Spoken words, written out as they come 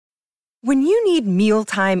When you need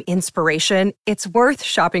mealtime inspiration, it's worth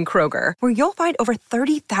shopping Kroger, where you'll find over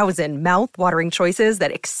 30,000 mouth-watering choices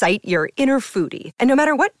that excite your inner foodie. And no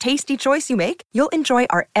matter what tasty choice you make, you'll enjoy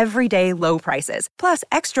our everyday low prices, plus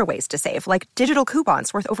extra ways to save, like digital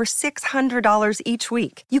coupons worth over $600 each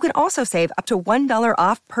week. You can also save up to $1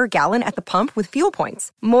 off per gallon at the pump with fuel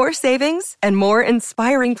points. More savings and more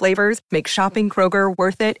inspiring flavors make shopping Kroger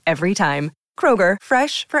worth it every time. Kroger,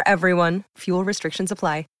 fresh for everyone. Fuel restrictions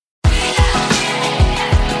apply.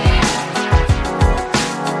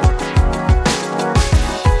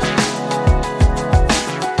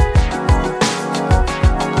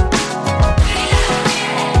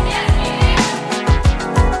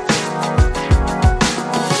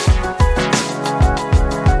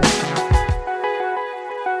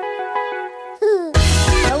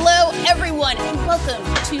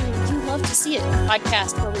 See It, a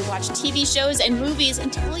podcast where we watch TV shows and movies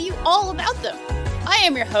and tell you all about them. I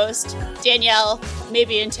am your host, Danielle,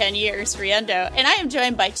 maybe in 10 years, Riendo, and I am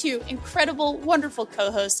joined by two incredible, wonderful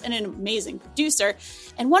co-hosts and an amazing producer.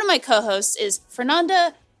 And one of my co-hosts is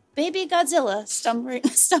Fernanda Baby Godzilla,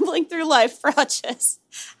 stumbling through life Fraches.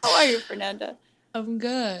 How are you, Fernanda? I'm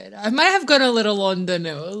good. I might have gone a little on the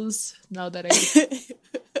nose now that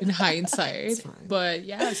in hindsight, but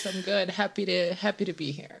yes, I'm good. Happy to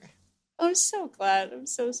be here. I'm so glad. I'm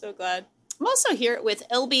so glad. I'm also here with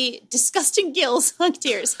LB Disgusting Gills Hunk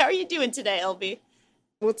Tears. How are you doing today, LB?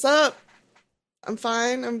 What's up? I'm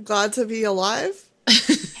fine. I'm glad to be alive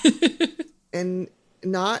and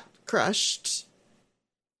not crushed.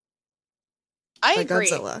 I by agree.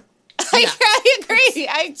 Godzilla. I agree.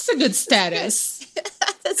 It's a good status.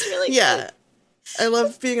 That's really yeah. I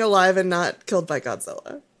love being alive and not killed by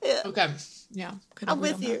Godzilla. Yeah. Okay. Yeah. I'm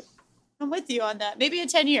with you. I'm with you on that. Maybe in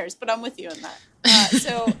 10 years, but I'm with you on that.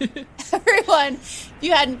 So, everyone, if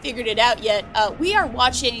you hadn't figured it out yet, we are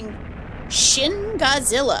watching Shin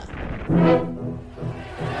Godzilla.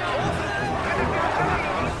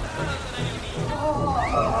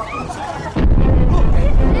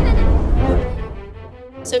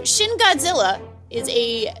 So, Shin Godzilla is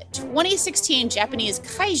a 2016 Japanese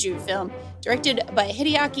kaiju film directed by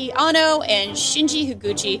Hideaki Anno and Shinji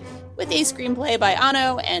Higuchi, with a screenplay by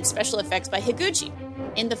Anno and special effects by Higuchi.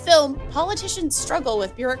 In the film, politicians struggle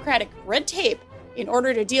with bureaucratic red tape in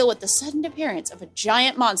order to deal with the sudden appearance of a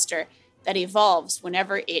giant monster that evolves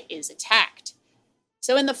whenever it is attacked.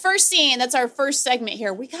 So in the first scene, that's our first segment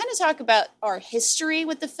here, we kind of talk about our history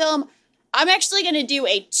with the film. I'm actually going to do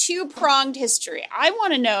a two-pronged history. I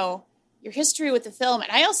want to know your history with the film,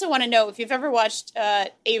 and I also want to know if you've ever watched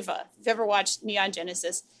Ava, if you've ever watched Neon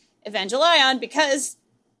Genesis Evangelion, because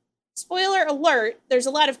spoiler alert, there's a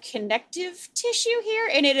lot of connective tissue here,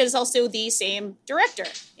 and it is also the same director.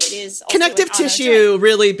 It is also connective tissue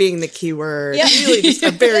really being the key word. Yeah. Really just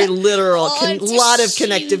a very literal lot of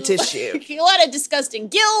connective tissue. A lot of disgusting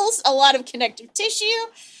gills, a lot of connective tissue,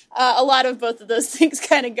 a lot of both of those things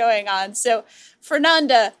kind of going on. So,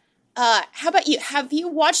 Fernanda, how about you? Have you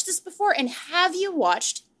watched this before, and have you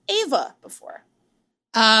watched Ava before?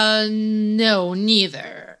 No,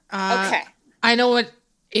 neither. Okay. I know what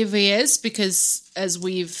Ava is because, as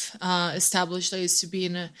we've established, I used to be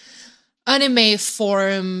in a anime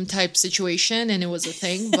forum type situation, and it was a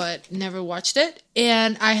thing, but never watched it.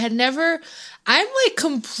 And I'm like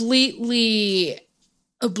completely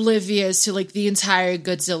oblivious to like the entire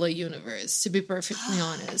Godzilla universe, to be perfectly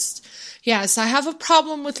honest. Yes, I have a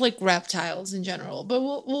problem with like reptiles in general, but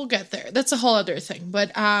we'll get there. That's a whole other thing.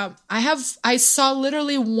 But I saw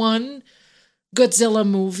literally one Godzilla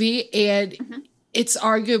movie, and it's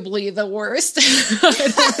arguably the worst. I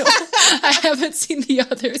don't know. I haven't seen the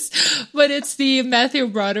others, but it's the Matthew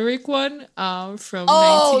Broderick one from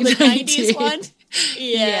 1998. The 90s one?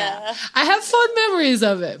 Yeah. I have fond memories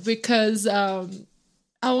of it because I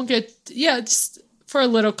won't get, just for a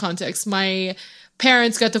little context, my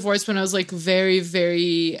parents got divorced when I was like very,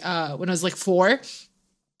 very, when I was like 4.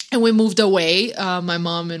 And we moved away, my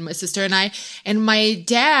mom and my sister and I. And my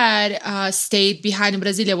dad stayed behind in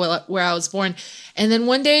Brasilia where I was born. And then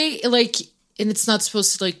one day, like, and it's not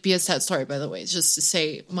supposed to like be a sad story, by the way. It's just to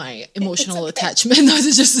say my emotional attachment. No,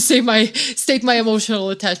 it's just to say state my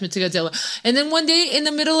emotional attachment to Godzilla. And then one day in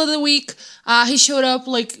the middle of the week, he showed up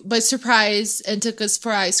like by surprise and took us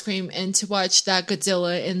for ice cream and to watch that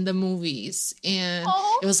Godzilla in the movies. And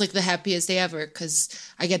it was like the happiest day ever because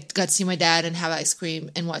I got to see my dad and have ice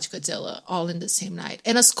cream and watch Godzilla all in the same night,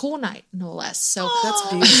 and a school night, no less. So that's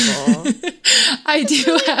beautiful. I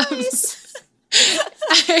do have.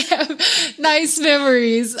 I have nice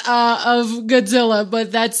memories of Godzilla,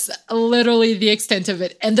 but that's literally the extent of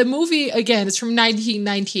it. And the movie, again, is from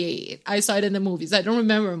 1998. I saw it in the movies. I don't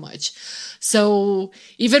remember much. So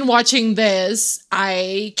even watching this,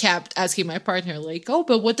 I kept asking my partner, like, oh,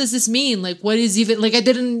 but what does this mean? Like, what is even, like, I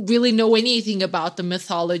didn't really know anything about the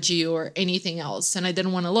mythology or anything else. And I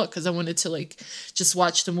didn't want to look because I wanted to, like, just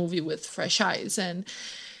watch the movie with fresh eyes. And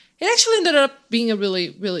it actually ended up being a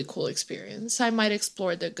really, really cool experience. I might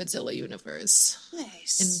explore the Godzilla universe.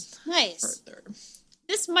 Nice. Further.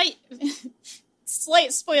 This might,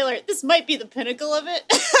 slight spoiler, this might be the pinnacle of it.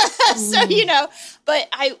 So, but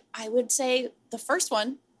I would say the first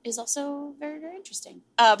one is also very, very interesting.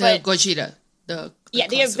 But Gojira. The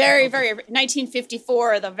very, very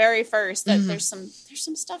 1954, the very first. That there's some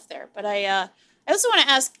stuff there. But I also want to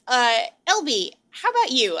ask, LB, how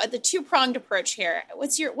about you? The two-pronged approach here.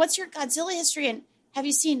 What's your Godzilla history, and have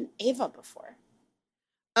you seen Ava before?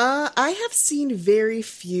 I have seen very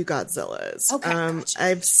few Godzillas. Okay, gotcha.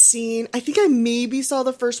 I think I maybe saw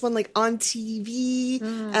the first one like on TV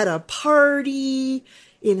at a party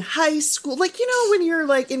in high school. Like, when you're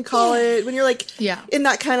like in college, when you're like in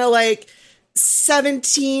that kind of like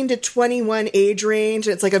 17 to 21 age range,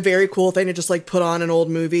 and it's like a very cool thing to just like put on an old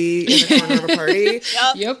movie in the corner of a party.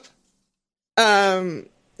 Yep.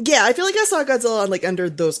 Yeah, I feel like I saw Godzilla like under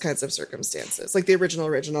those kinds of circumstances, like the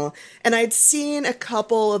original. And I'd seen a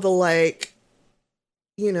couple of the like,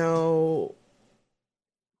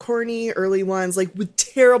 corny early ones, like with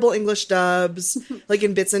terrible English dubs, like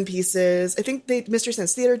in bits and pieces. I think Mystery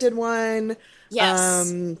Science Theater did one.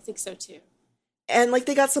 Yes, I think so too. And like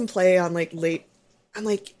they got some play on like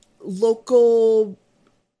local,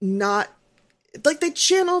 not like the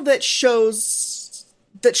channel that showed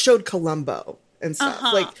Columbo and stuff.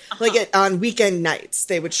 On weekend nights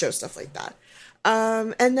they would show stuff like that.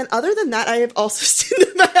 And then other than that, I have also seen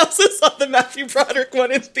I also saw the Matthew Broderick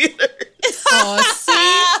one in theaters. Oh,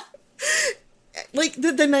 see? Like the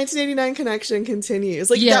 1989 connection continues.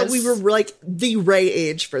 Like that we were like the Ray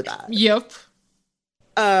age for that. Yep.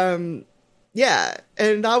 Yeah,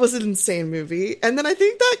 and that was an insane movie. And then I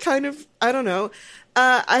think that kind of, I don't know,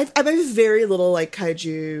 I have very little like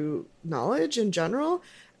kaiju knowledge in general.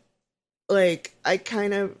 Like I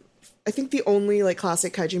think the only like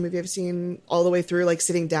classic kaiju movie I've seen all the way through, like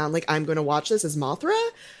sitting down, like I'm going to watch this, is Mothra.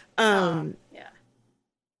 And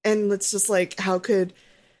it's just like, and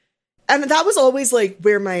that was always like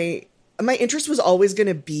where my interest was always going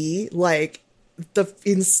to be, like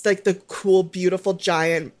the cool, beautiful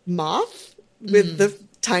giant moth with the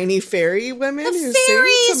tiny fairy women who sing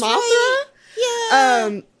to Mothra. Right.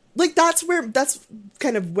 Yeah. Like that's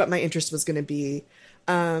kind of what my interest was going to be.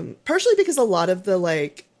 Partially because a lot of the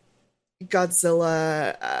like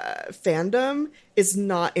Godzilla fandom is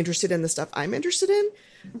not interested in the stuff I'm interested in.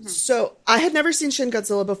 Mm-hmm. So I had never seen Shin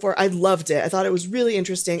Godzilla before. I loved it. I thought it was really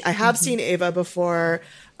interesting. I have seen Ava before.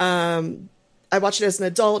 I watched it as an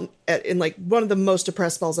adult in like one of the most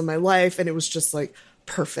depressed spells of my life, and it was just like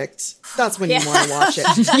perfect. That's when you want to watch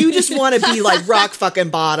it. You just want to be like rock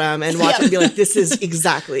fucking bottom and watch it and be like, this is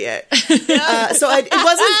exactly it. So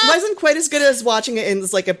it wasn't quite as good as watching it in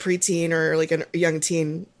like a preteen or like a young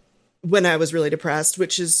teen when I was really depressed,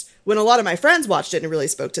 which is when a lot of my friends watched it and it really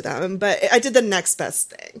spoke to them. But I did the next best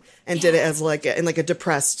thing and did it as like in like a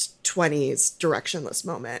depressed 20s directionless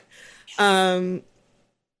moment. Then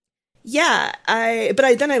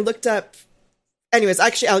I looked up. Anyways,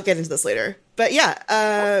 actually, I'll get into this later. But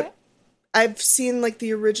I've seen like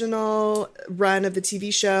the original run of the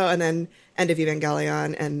TV show and then End of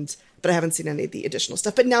Evangelion, but I haven't seen any of the additional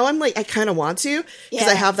stuff. But now I'm like, I kind of want to, because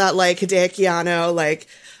I have that like Hideaki Anno, like,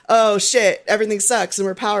 oh shit, everything sucks and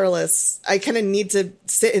we're powerless. I kind of need to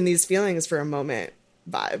sit in these feelings for a moment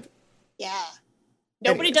vibe. Yeah.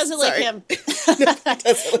 Nobody does it like him. Nobody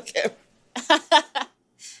does it like him.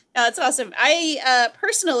 No, that's awesome. I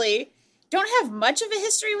personally don't have much of a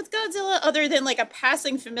history with Godzilla other than like a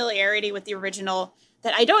passing familiarity with the original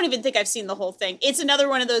that I don't even think I've seen the whole thing. It's another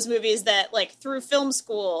one of those movies that like through film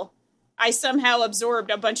school, I somehow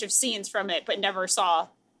absorbed a bunch of scenes from it, but never saw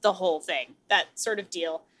the whole thing. That sort of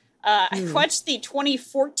deal. I watched the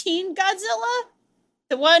 2014 Godzilla,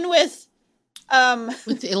 the one with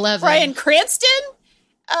 11. Bryan Cranston,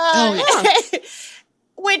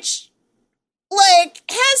 which like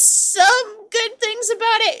has some good things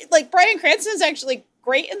about it. Like Bryan Cranston's actually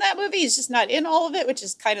great in that movie. He's just not in all of it, which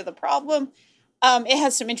is kind of the problem. It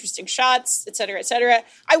has some interesting shots, et cetera, et cetera.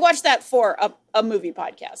 I watched that for a movie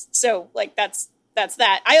podcast. So like that's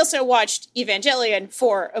that. I also watched Evangelion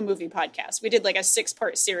for a movie podcast. We did like a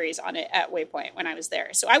 6-part series on it at Waypoint when I was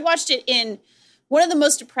there. So I watched it in one of the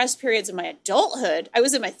most depressed periods of my adulthood. I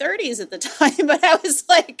was in my 30s at the time, but I was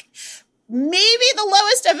like maybe the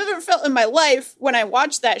lowest I've ever felt in my life when I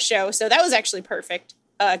watched that show. So that was actually perfect.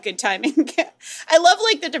 Good timing. I love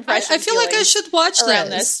like the depression. I feel like I should watch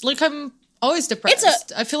this. Like I'm always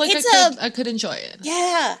depressed. I feel like I could enjoy it.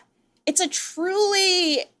 Yeah. It's a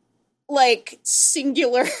truly like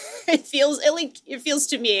singular, it feels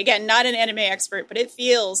to me, again, not an anime expert, but it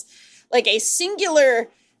feels like a singular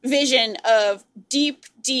vision of deep,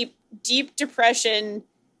 deep, deep depression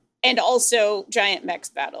and also giant mechs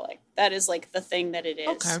battling. That is like the thing that it is.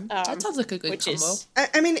 Okay. That sounds like a good combo.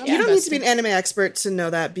 I mean, you don't need to be an anime expert to know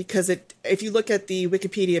that, because if you look at the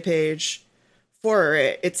Wikipedia page for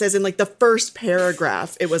it, it says in like the first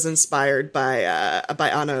paragraph it was inspired by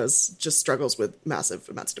Anno's just struggles with massive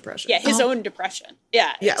amounts of depression. Yeah, his own depression.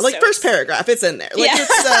 Yeah. Yeah, like so first paragraph, it's in there. Like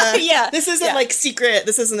it's this isn't like secret.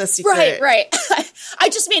 This isn't a secret. Right. I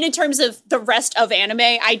just mean in terms of the rest of anime,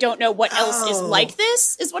 I don't know what else is like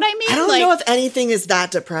this, is what I mean. I don't know if anything is that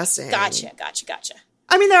depressing. Gotcha.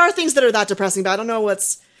 I mean, there are things that are that depressing, but I don't know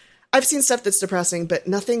I've seen stuff that's depressing, but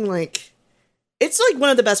nothing like... It's like one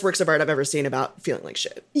of the best works of art I've ever seen about feeling like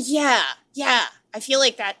shit. Yeah. I feel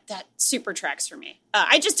like that super tracks for me.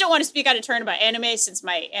 I just don't want to speak out of turn about anime since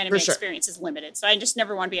my anime experience is limited. So I just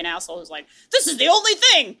never want to be an asshole who's like, this is the only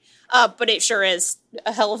thing. But it sure is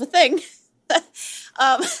a hell of a thing.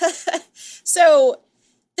 So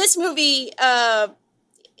this movie,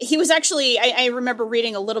 he was actually, I remember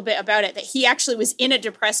reading a little bit about it, that he actually was in a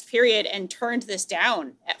depressed period and turned this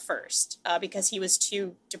down at first because he was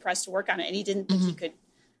too depressed to work on it. And he didn't think he could,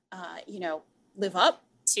 live up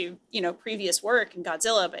to, previous work in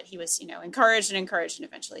Godzilla. But he was, encouraged and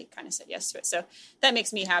eventually kind of said yes to it. So that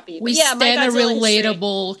makes me happy. We stand a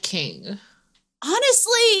relatable king.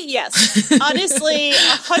 Honestly, yes. Honestly,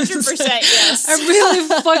 100% yes. I'm really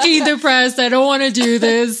fucking depressed. I don't want to do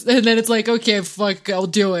this. And then it's like, okay, fuck, I'll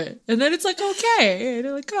do it. And then it's like, okay. And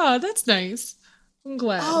you're like, oh, that's nice. I'm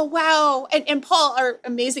glad. Oh, wow. And Paul, our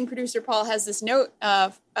amazing producer, Paul, has this note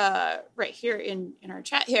right here in our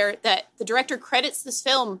chat here that the director credits this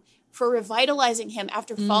film for revitalizing him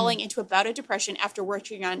after falling into a bout of depression after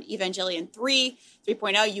working on Evangelion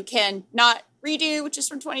 3.0. You Can Not Redo, which is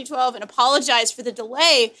from 2012, and apologize for the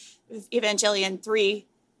delay of Evangelion 3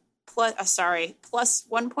 plus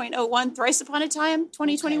 1.01, Thrice Upon a Time,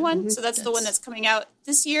 2021. Okay. So that's the one that's coming out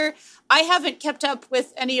this year. I haven't kept up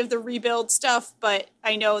with any of the rebuild stuff, but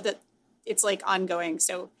I know that it's like ongoing.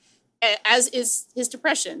 So as is his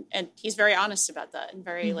depression, and he's very honest about that and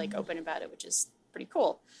very like open about it, which is pretty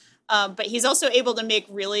cool. But he's also able to make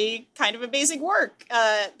really kind of amazing work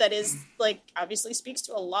that is like obviously speaks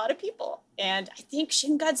to a lot of people. And I think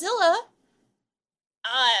Shin Godzilla,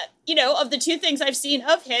 of the two things I've seen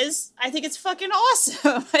of his, I think it's fucking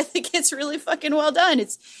awesome. I think it's really fucking well done.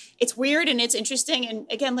 It's weird and it's interesting. And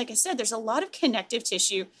again, like I said, there's a lot of connective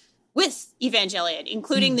tissue with Evangelion,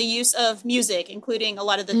 including the use of music, including a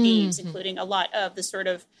lot of the themes, including a lot of the sort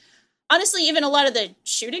of, honestly, even a lot of the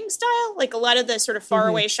shooting style, like a lot of the sort of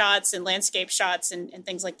faraway shots and landscape shots and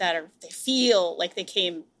things like that, they feel like they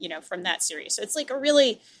came, from that series. So it's like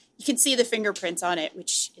you can see the fingerprints on it,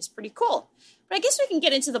 which is pretty cool. But I guess we can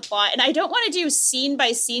get into the plot. And I don't want to do scene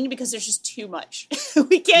by scene because there's just too much.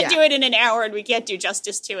 We can't do it in an hour and we can't do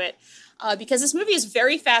justice to it. Because this movie is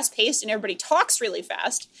very fast paced and everybody talks really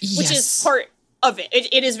fast, which is part of it.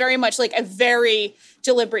 It is very much like a very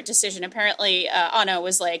deliberate decision. Apparently, Anno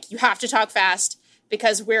was like, you have to talk fast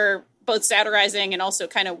because we're both satirizing and also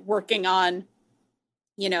kind of working on,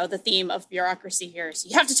 the theme of bureaucracy here. So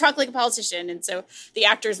you have to talk like a politician. And so the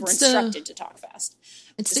actors were instructed to talk fast.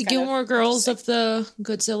 It's the Gilmore Girls of the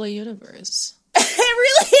Godzilla universe. It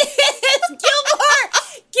really is. Gilmore,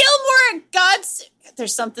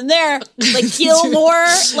 there's something there. Like Gilmore,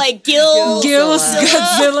 like Gil's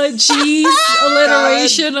Godzilla G's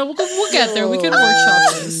alliteration. We'll get there. We can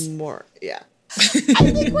workshop this. More, yeah. I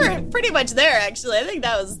think we're pretty much there, actually. I think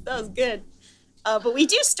that was good. But we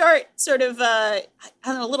do start sort of on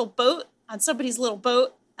a little boat, on somebody's little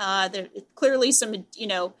boat. There clearly some,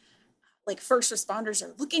 like first responders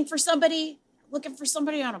are looking for somebody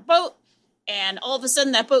on a boat. And all of a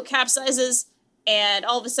sudden that boat capsizes. And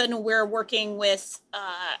all of a sudden we're working with,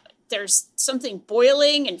 there's something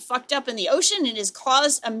boiling and fucked up in the ocean and has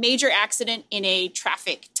caused a major accident in a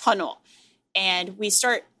traffic tunnel. And we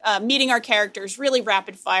start meeting our characters really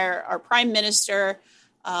rapid fire. Our prime minister,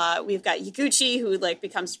 we've got Yaguchi, who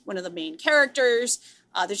becomes one of the main characters.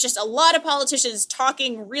 There's just a lot of politicians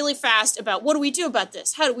talking really fast about what do we do about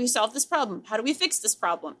this? How do we solve this problem? How do we fix this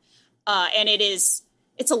problem? And it's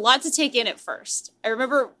it's a lot to take in at first. I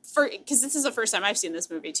remember, because this is the first time I've seen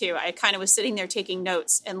this movie too, I kind of was sitting there taking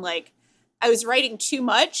notes, and like I was writing too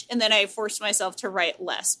much, and then I forced myself to write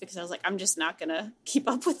less because I was like, I'm just not going to keep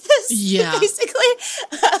up with this, basically.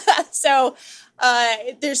 So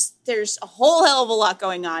there's a whole hell of a lot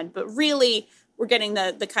going on, but really we're getting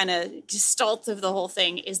the kind of gestalt of the whole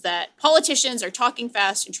thing is that politicians are talking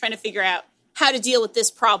fast and trying to figure out how to deal with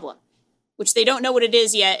this problem, which they don't know what it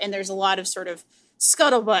is yet. And there's a lot of sort of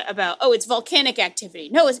scuttlebutt about, oh, it's volcanic activity.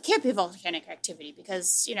 No, it can't be volcanic activity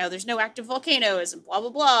because, you know, there's no active volcanoes and blah,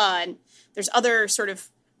 blah, blah. And there's other sort of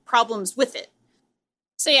problems with it.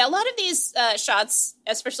 So yeah, a lot of these shots,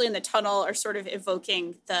 especially in the tunnel, are sort of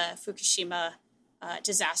evoking the Fukushima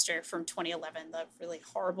disaster from 2011, the really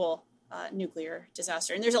horrible nuclear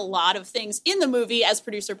disaster. And there's a lot of things in the movie, as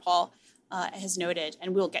producer Paul has noted,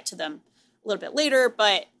 and we'll get to them a little bit later,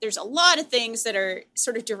 but there's a lot of things that are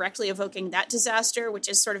sort of directly evoking that disaster, which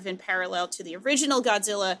is sort of in parallel to the original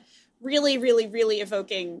Godzilla, really, really, really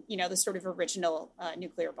evoking, you know, the sort of original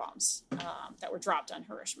nuclear bombs that were dropped on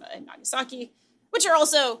Hiroshima and Nagasaki, which are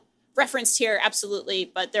also referenced here, absolutely,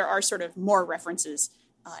 but there are sort of more references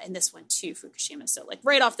in this one to Fukushima. So like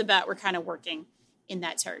right off the bat, we're kind of working in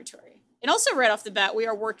that territory. And also right off the bat, we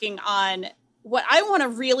are working on what I want to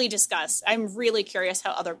really discuss. I'm really curious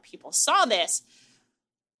how other people saw this.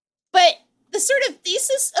 But the sort of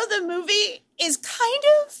thesis of the movie is kind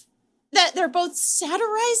of that they're both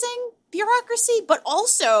satirizing bureaucracy, but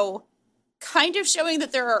also kind of showing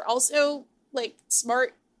that there are also like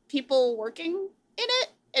smart people working in it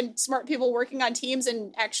and smart people working on teams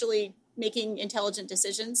and actually making intelligent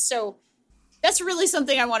decisions. So that's really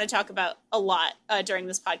something I want to talk about a lot during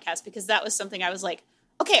this podcast, because that was something I was like,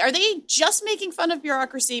 okay, are they just making fun of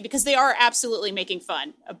bureaucracy? Because they are absolutely making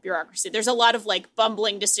fun of bureaucracy. There's a lot of like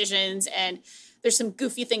bumbling decisions, and there's some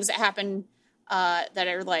goofy things that happen that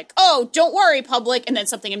are like, oh, don't worry, public. And then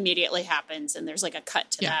something immediately happens, and there's like a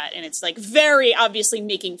cut to that. And it's like very obviously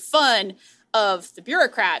making fun of the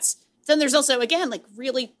bureaucrats. Then there's also, again, like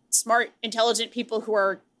really smart, intelligent people who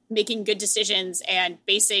are making good decisions and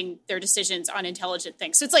basing their decisions on intelligent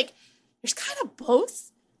things. So it's like, there's kind of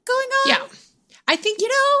both going on. Yeah. I think, you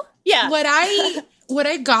know, what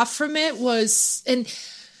I got from it was, and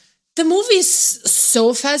the movie is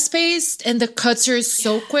so fast paced and the cuts are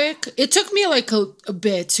so quick. It took me like a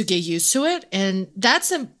bit to get used to it. And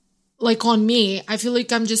that's like on me. I feel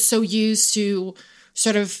like I'm just so used to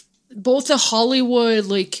sort of both the Hollywood,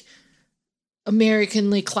 like American,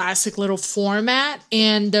 like classic little format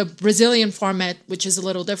and the Brazilian format, which is a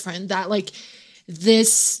little different, that like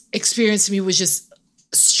this experience to me was just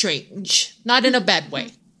strange, not in a bad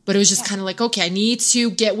way, but it was just kind of like, okay, I need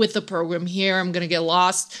to get with the program here. I'm going to get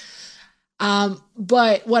lost.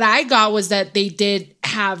 But what I got was that they did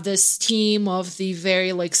have this team of the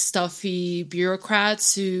very like stuffy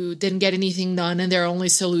bureaucrats who didn't get anything done. And their only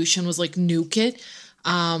solution was like nuke it,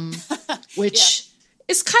 which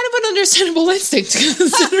is kind of an understandable instinct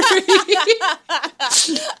considering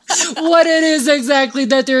what it is exactly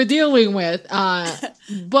that they're dealing with.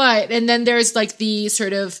 And then there's like the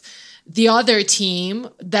sort of the other team,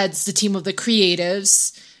 that's the team of the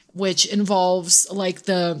creatives, which involves like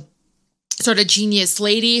the sort of genius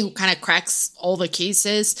lady who kind of cracks all the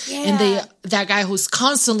cases, and that guy who's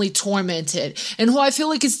constantly tormented, and who I feel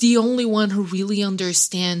like is the only one who really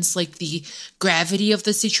understands like the gravity of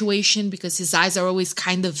the situation, because his eyes are always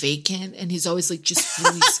kind of vacant and he's always like just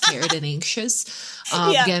really scared and anxious.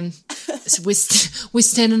 Again, we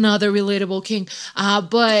stand another relatable king,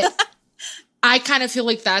 but I kind of feel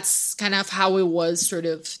like that's kind of how it was sort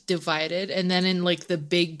of divided. And then in like the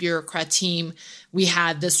big bureaucrat team, we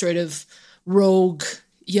had this sort of rogue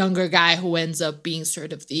younger guy who ends up being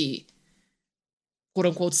sort of the quote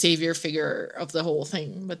unquote savior figure of the whole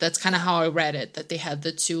thing. But that's kind of how I read it, that they had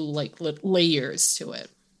the two like layers to it.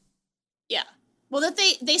 Yeah. Well, that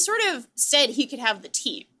they sort of said he could have the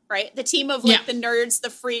team, right? The team of like the nerds, the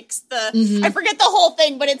freaks, I forget the whole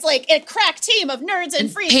thing, but it's like a crack team of nerds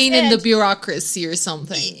and freaks. Pain in the bureaucracy or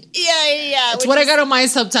something. Yeah. It's what I got on my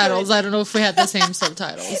subtitles. Good. I don't know if we had the same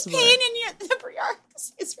subtitles. Pain in the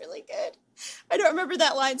bureaucracy is really good. I don't remember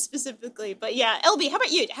that line specifically, but yeah. LB, how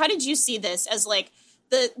about you? How did you see this as like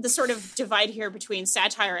the sort of divide here between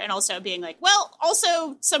satire and also being like, well,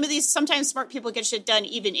 also some of these sometimes smart people get shit done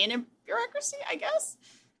even in a bureaucracy, I guess?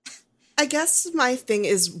 I guess my thing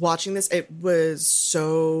is watching this,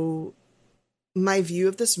 my view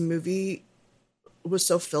of this movie was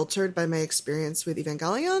so filtered by my experience with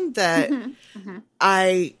Evangelion that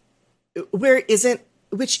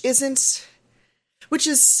which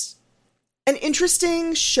is an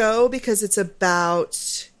interesting show because it's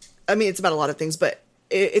about a lot of things, but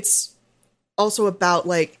it's also about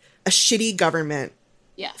like a shitty government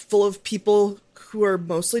full of people who are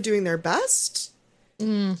mostly doing their best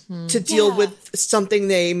to deal with something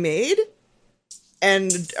they made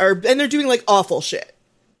and they're doing like awful shit.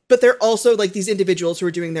 But they're also like these individuals who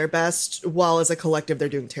are doing their best while as a collective they're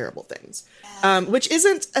doing terrible things. Which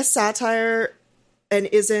isn't a satire and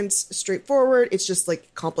isn't straightforward. It's just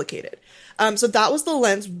like complicated. So that was the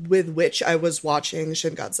lens with which I was watching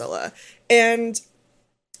Shin Godzilla. And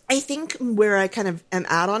I think where I kind of am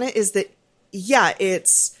at on it is that, yeah,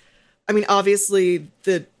 it's, I mean, obviously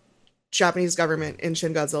the Japanese government in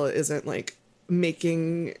Shin Godzilla isn't like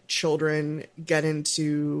making children get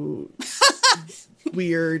into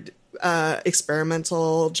weird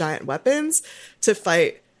experimental giant weapons to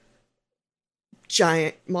fight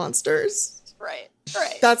giant monsters. Right.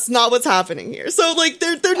 That's not what's happening here. So like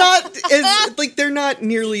they're not as like they're not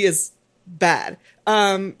nearly as bad.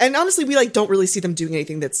 And honestly, we like don't really see them doing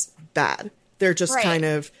anything that's bad. They're just kind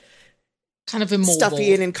of immobile,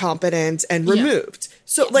 stuffy and incompetent and removed.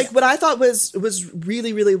 So like what I thought was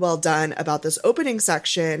really, really well done about this opening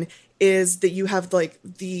section is that you have like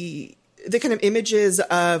the kind of images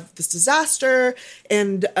of this disaster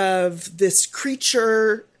and of this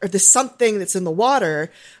creature or this something that's in the water.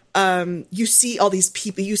 You see all these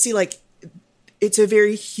people, you see like, it's a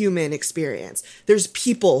very human experience. There's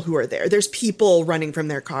people who are there. There's people running from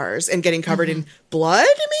their cars and getting covered in blood,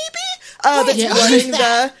 maybe? That's flooding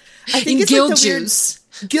I think it's gill like the juice.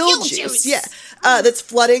 Gill juice, yeah. That's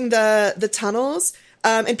flooding the tunnels.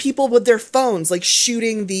 And people with their phones, like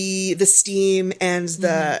shooting the steam and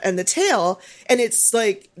the tail. And it's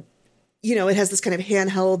like, you know, it has this kind of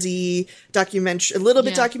handheldy documentary, a little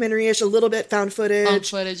bit documentary-ish, a little bit found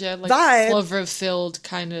footage. Like vibe. Cloverfield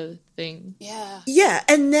kind of thing. Yeah. Yeah.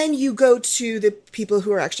 And then you go to the people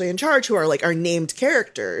who are actually in charge, who are like our named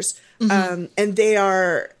characters. And they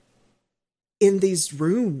are in these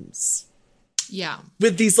rooms. Yeah.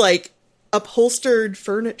 With these like upholstered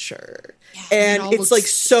furniture. And it's looks like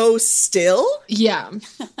so still. Yeah.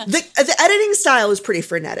 The editing style is pretty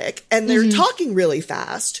frenetic and they're talking really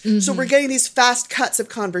fast. So we're getting these fast cuts of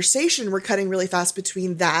conversation. We're cutting really fast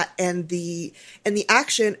between that and the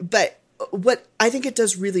action. But what I think it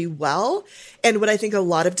does really well, and what I think a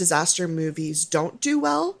lot of disaster movies don't do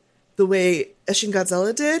well, the way Shin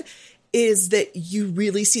Godzilla did, is that you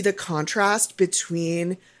really see the contrast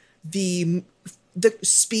between the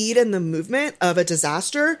speed and the movement of a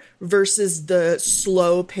disaster versus the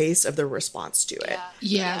slow pace of the response to it.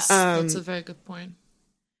 Yes, that's a very good point.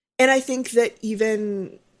 And I think that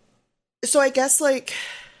even, so I guess like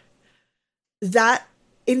that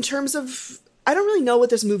in terms of, I don't really know what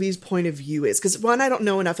this movie's point of view is. Because one, I don't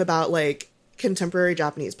know enough about like contemporary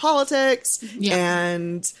Japanese politics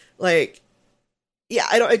and like,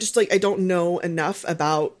 I don't know enough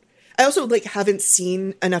about, I also like haven't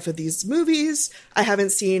seen enough of these movies. I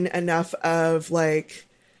haven't seen enough of like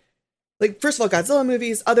first of all, Godzilla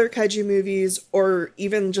movies, other kaiju movies, or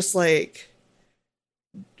even just like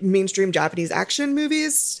mainstream Japanese action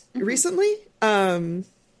movies recently. I'm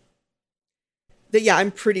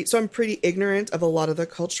pretty ignorant of a lot of the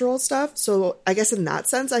cultural stuff. So I guess in that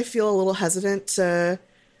sense, I feel a little hesitant to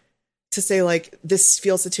say like this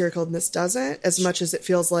feels satirical and this doesn't, as much as it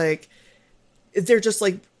feels like they're just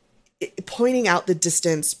like pointing out the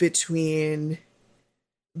distance between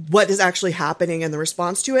what is actually happening and the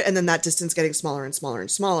response to it, and then that distance getting smaller and smaller and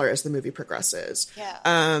smaller as the movie progresses. Yeah.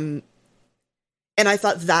 And I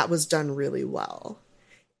thought that was done really well.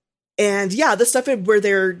 And yeah, the stuff where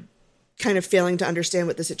they're kind of failing to understand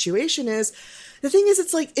what the situation is. The thing is,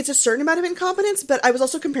 it's like, it's a certain amount of incompetence, but I was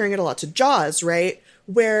also comparing it a lot to Jaws, right?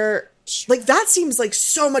 Where like that seems like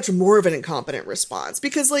so much more of an incompetent response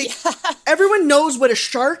because like everyone knows what a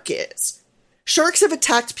shark is. Sharks have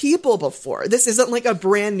attacked people before. This isn't like a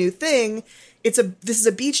brand new thing. This is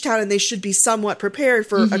a beach town and they should be somewhat prepared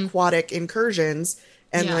for aquatic incursions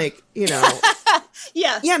and like, you know,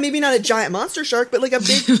 yeah, maybe not a giant monster shark, but like a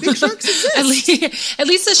big shark exists. At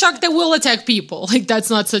least a shark that will attack people. Like that's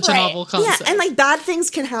not such a novel concept. Yeah, and like bad things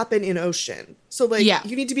can happen in ocean. So like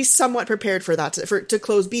you need to be somewhat prepared for that to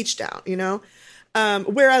close beach down, you know?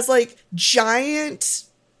 Whereas like giant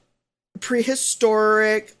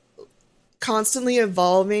prehistoric constantly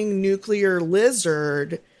evolving nuclear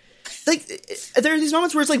lizard, like there are these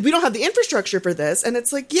moments where it's like we don't have the infrastructure for this, and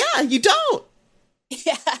it's like, yeah, you don't.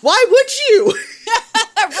 Yeah. Why would you?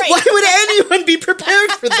 Right. Why would anyone be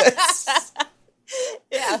prepared for this?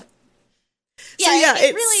 Yeah. So, yeah,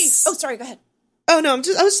 it really. Oh, sorry. Go ahead. Oh no,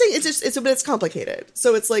 I was saying it's complicated.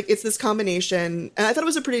 So it's like it's this combination, and I thought it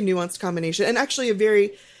was a pretty nuanced combination, and actually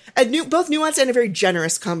both nuanced and a very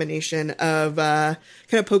generous combination of kind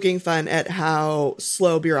of poking fun at how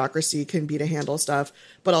slow bureaucracy can be to handle stuff,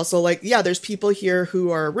 but also like, yeah, there's people here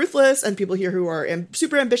who are ruthless and people here who are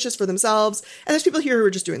super ambitious for themselves, and there's people here who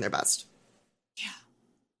are just doing their best. Yeah,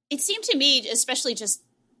 it seemed to me, especially just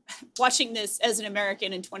watching this as an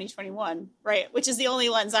American in 2021, right, which is the only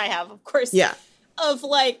lens I have, of course. Yeah. Of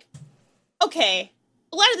like, okay,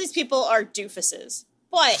 a lot of these people are doofuses,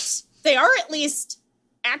 but they are at least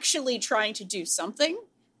actually trying to do something.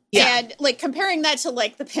 Yeah. And like comparing that to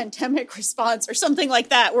like the pandemic response or something like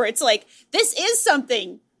that, where it's like, this is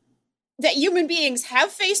something that human beings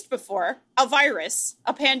have faced before, a virus,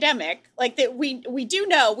 a pandemic, like that we do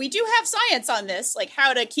know, we do have science on this, like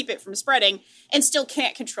how to keep it from spreading, and still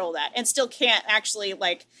can't control that, and still can't actually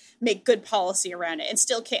like make good policy around it, and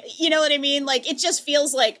still can't, you know what I mean? Like, it just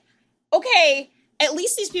feels like, okay, at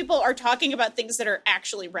least these people are talking about things that are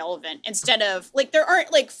actually relevant, instead of like, there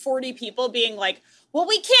aren't like 40 people being like, well,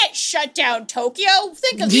 we can't shut down Tokyo.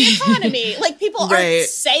 Think of the economy. Like, people aren't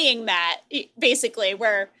saying that, basically,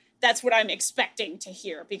 where that's what I'm expecting to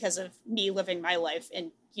hear because of me living my life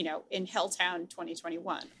in, you know, in Helltown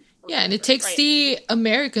 2021. Yeah, and it takes the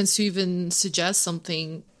Americans to even suggest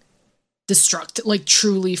something destructive, like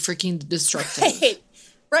truly freaking destructive.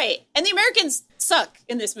 Right. And the Americans suck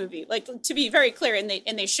in this movie, like, to be very clear, and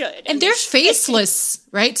they should. And they're faceless,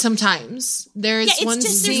 right? Sometimes. There's one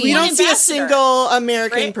scene. We don't see a single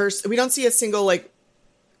American person. We don't see a single, like,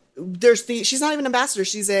 she's not even an ambassador.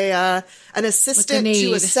 She's an assistant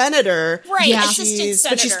to a senator. Right. Yeah.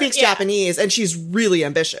 But she speaks Japanese, and she's really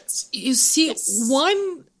ambitious. You see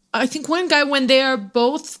I think one guy, when they are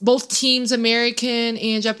both teams, American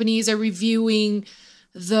and Japanese, are reviewing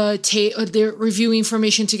they're reviewing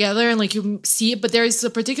information together, and like you see it, but there's a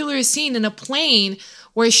particular scene in a plane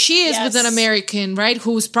where she is with an American, right,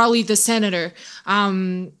 who's probably the senator,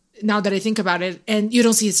 now that I think about it, and you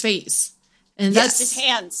don't see his face. And that's his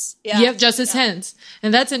hands. Yeah. Yep, just his hands.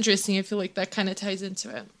 And that's interesting. I feel like that kind of ties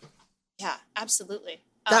into it. Yeah, absolutely.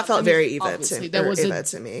 That felt very Eva to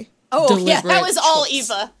me. Oh, yeah, that was all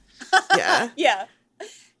Eva. Yeah. Yeah.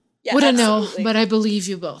 Wouldn't know, but I believe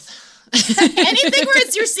you both. Anything where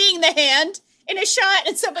you're seeing the hand in a shot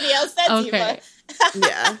and somebody else, that's Eva.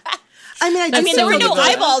 Yeah. I mean, there were no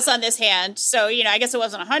eyeballs on this hand, so, you know, I guess it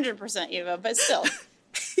wasn't 100% Eva, but still.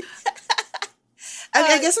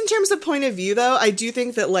 I guess in terms of point of view, though, I do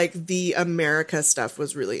think that, like, the America stuff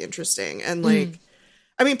was really interesting. And, like,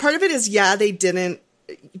 I mean, part of it is,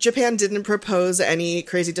 Japan didn't propose any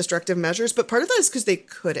crazy destructive measures, but part of that is because they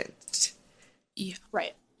couldn't. Yeah.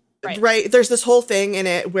 Right. There's this whole thing in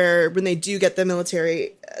it where when they do get the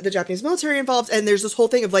Japanese military involved, and there's this whole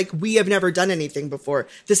thing of, like, we have never done anything before.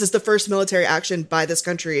 This is the first military action by this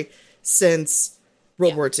country since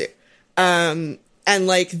World War II. And,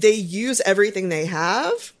 like, they use everything they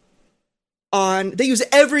have and nothing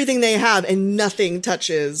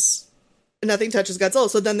touches Godzilla.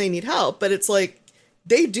 So then they need help. But it's like,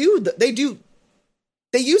 they use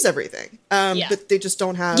everything. But they just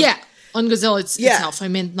don't have. Yeah. On Godzilla itself. I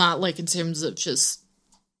meant not like in terms of just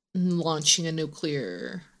launching a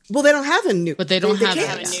nuclear. Well, they don't have a nuke. But they don't have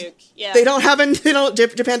a nuke. Yeah.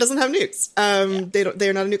 Japan doesn't have nukes.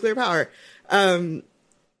 They're not a nuclear power. And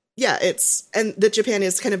that Japan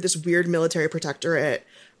is kind of this weird military protectorate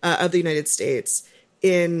of the United States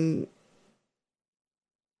and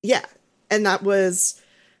that was,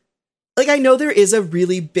 like, I know there is a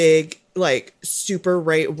really big, like, super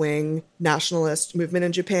right-wing nationalist movement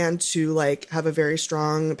in Japan to, like, have a very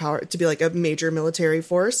strong power, to be, like, a major military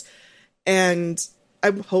force, and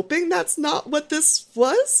I'm hoping that's not what this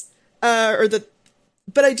was, but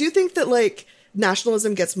I do think that, like,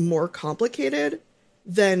 nationalism gets more complicated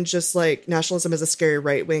than just, like, nationalism as a scary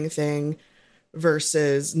right-wing thing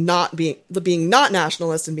versus not being not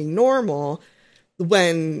nationalist and being normal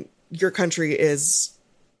when your country is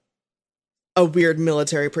a weird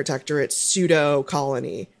military protectorate pseudo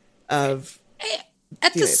colony of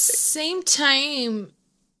at the same time,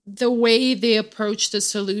 the way they approach the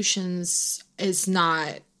solutions is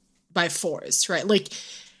not by force, right? Like,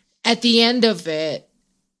 at the end of it,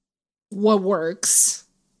 what works,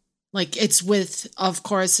 like, it's with, of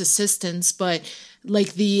course, assistance, but,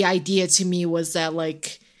 like, the idea to me was that,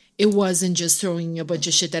 like, it wasn't just throwing a bunch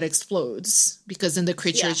of shit that explodes, because then the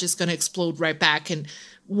creature is just going to explode right back, and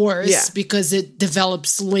worse, because it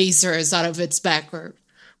develops lasers out of its back or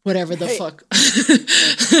whatever the fuck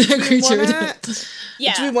creature.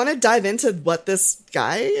 Do we want to dive into what this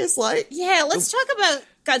guy is like? Yeah, let's talk about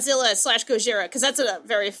Godzilla / Gojira, because that's a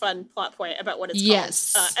very fun plot point about what it's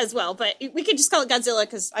called as well. But we could just call it Godzilla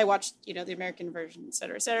because I watched, the American version, et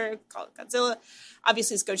cetera, call it Godzilla.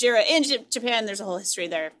 Obviously, it's Gojira. In Japan, there's a whole history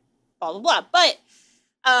there, blah, blah, blah. But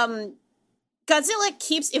Godzilla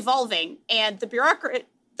keeps evolving, and the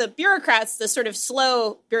bureaucrats, the sort of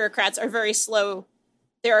slow bureaucrats, are very slow.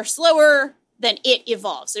 They are slower than it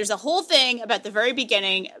evolves. There's a whole thing about the very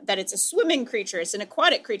beginning that it's a swimming creature. It's an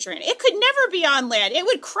aquatic creature, and it could never be on land. It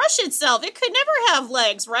would crush itself. It could never have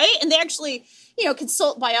legs, right? And they actually,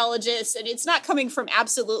 consult biologists, and it's not coming from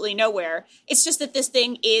absolutely nowhere. It's just that this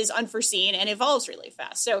thing is unforeseen and evolves really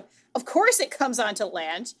fast. So, of course, it comes onto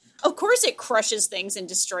land. Of course, it crushes things and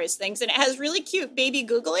destroys things, and it has really cute baby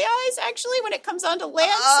googly eyes, actually, when it comes onto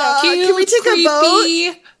land. So cute, can we take creepy. a vote?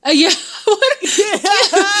 Yeah.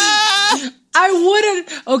 I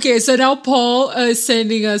wouldn't. Okay, so now Paul is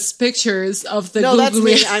sending us pictures of the googly. No, that's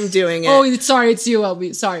me. I'm doing it. Oh, sorry, it's you,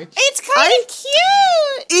 Elby. Sorry. It's kind of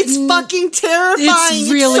cute. It's fucking terrifying.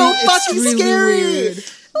 It's fucking scary. Weird.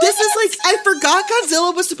 This is like, I forgot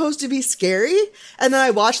Godzilla was supposed to be scary, and then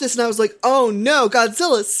I watched this and I was like, oh no,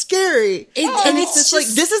 Godzilla's scary. And it's just like,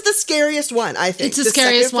 this is the scariest one, I think. It's the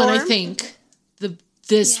scariest one, I think.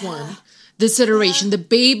 This one. This iteration. The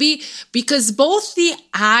baby, because both the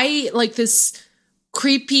eye, like this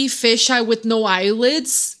creepy fish eye with no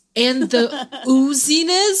eyelids, and the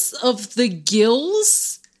ooziness of the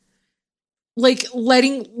gills, like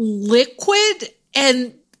letting liquid,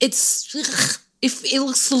 and it's... If it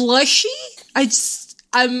looks slushy,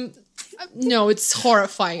 no, it's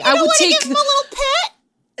horrifying. I would take give him a little pet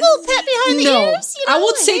behind the ears. I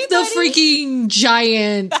will take the freaking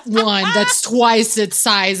giant one that's twice its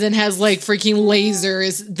size and has like freaking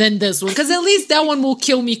lasers than this one, because at least that one will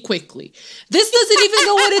kill me quickly. This doesn't even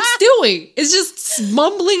know what it's doing. It's just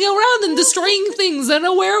mumbling around and destroying things,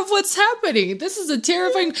 unaware of what's happening. This is a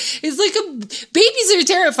terrifying. It's like babies are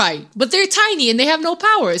terrifying, but they're tiny and they have no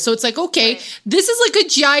power. So it's like, okay, this is like a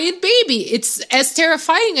giant baby. It's as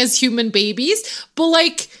terrifying as human babies, but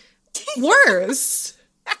like worse.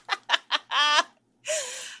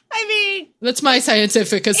 I mean, that's my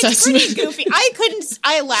scientific assessment. It's pretty goofy.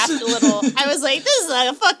 I laughed a little. I was like, this is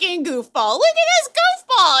like a fucking goofball. Look at this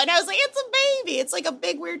goofball. And I was like, it's a baby. It's like a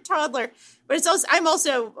big, weird toddler. But it's also, I'm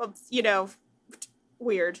also,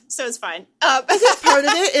 weird. So it's fine. I think part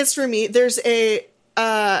of it is, for me, there's a,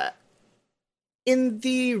 in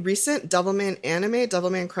the recent Devilman anime,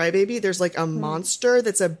 Devilman Crybaby, there's like a monster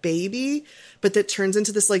that's a baby, but that turns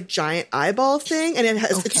into this like giant eyeball thing. And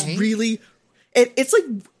it's really, it's like,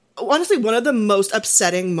 honestly, one of the most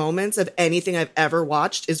upsetting moments of anything I've ever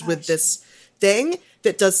watched is with this thing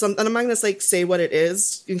that does something. I'm not going to like say what it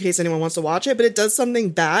is in case anyone wants to watch it, but it does something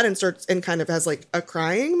bad and starts and kind of has like a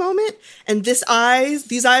crying moment. And these eyes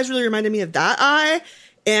really reminded me of that eye.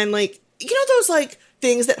 And like, those like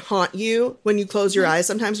things that haunt you when you close your eyes.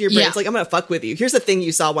 Sometimes your brain's like, I'm gonna fuck with you. Here's the thing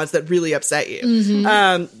you saw once that really upset you.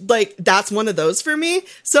 Mm-hmm. Like that's one of those for me.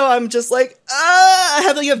 So I'm just like, I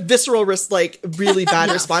have like a visceral really bad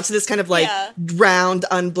response to this kind of like round,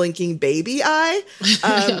 unblinking baby eye.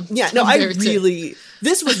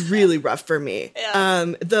 This was really rough for me.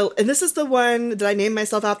 And this is the one that I named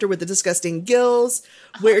myself after, with the disgusting gills,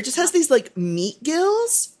 where it just has these like meat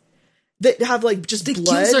gills that have like just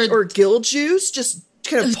blood or gill juice just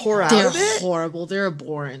kind of pour out of it. They're horrible. They're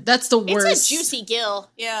abhorrent. That's the worst. It's a juicy gill.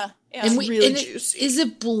 Yeah. It's really juicy. Is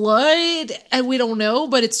it blood? And we don't know,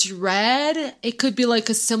 but it's red. It could be like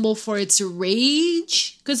a symbol for its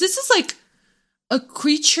rage. Because this is like a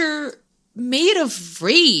creature made of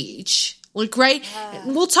rage. Like, right? Yeah.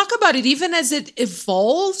 We'll talk about it. Even as it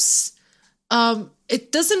evolves,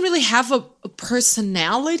 it doesn't really have a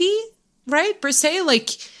personality, right? Per se. Like,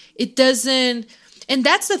 it doesn't. And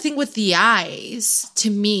that's the thing with the eyes, to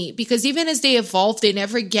me, because even as they evolve, they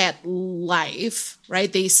never get life,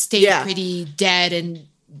 right? They stay pretty dead and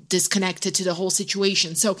disconnected to the whole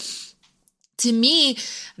situation. So to me,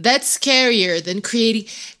 that's scarier than creating,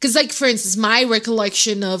 because like, for instance, my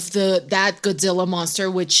recollection of that Godzilla monster,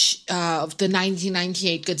 which of the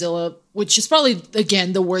 1998 Godzilla, which is probably,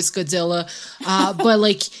 again, the worst Godzilla, but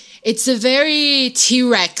like, it's a very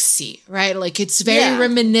T-Rexy, right? Like it's very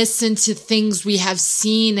reminiscent to things we have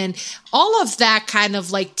seen, and all of that kind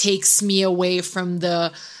of like takes me away from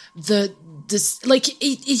this like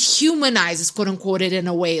it humanizes, quote unquote, it in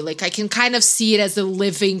a way. Like I can kind of see it as a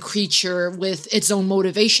living creature with its own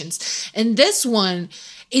motivations. And this one,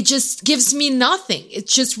 it just gives me nothing. It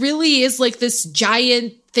just really is like this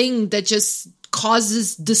giant thing that just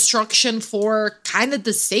causes destruction for kind of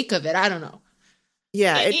the sake of it. I don't know.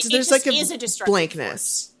 Yeah, there's like a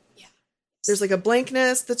blankness. Yeah. There's like a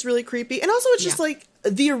blankness that's really creepy. And also it's just like,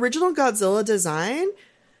 the original Godzilla design,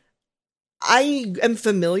 I am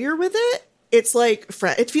familiar with it. It's like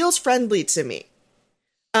it feels friendly to me.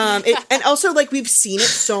 And also like we've seen it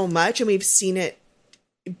so much, and we've seen it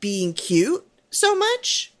being cute so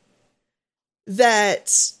much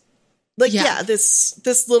that like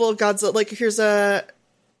this little Godzilla, like there's a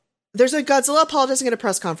Godzilla apologizing at a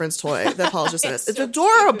press conference toy that apologizes. It's so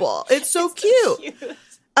adorable. Cute. It's so cute.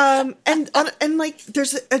 And like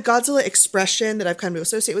there's a Godzilla expression that I've kind of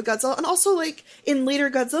associate with Godzilla, and also like in later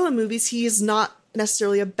Godzilla movies, he is not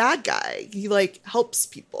necessarily a bad guy. He like helps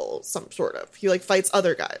people, some sort of. He like fights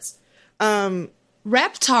other guys.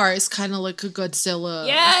 Reptar is kind of like a Godzilla.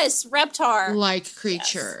 Yes, Reptar like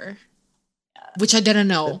creature, which I didn't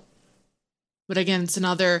know. But again, it's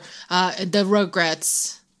another the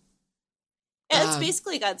Rugrats. Yeah, it's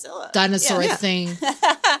basically Godzilla dinosaur thing,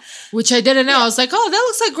 which I didn't know. I was like, "Oh,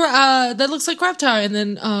 that looks like Reptar," and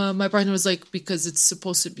then my partner was like, "Because it's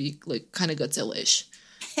supposed to be like kind of Godzilla-ish."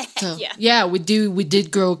 So, we did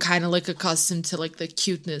grow kind of like accustomed to like the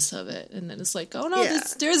cuteness of it, and then it's like, oh no,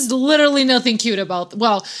 there's literally nothing cute about.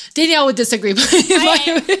 Well, Danielle would disagree, but listen,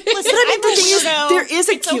 the thing is, there is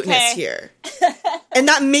a cuteness here, and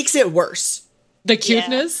that makes it worse. The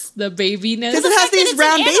cuteness, the babiness, because it has these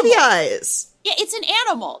round baby eyes. Yeah, it's an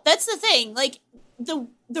animal. That's the thing. Like the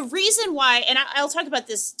reason why, and I'll talk about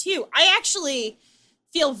this too. I actually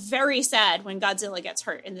feel very sad when Godzilla gets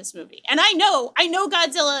hurt in this movie. And I know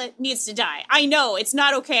Godzilla needs to die. I know it's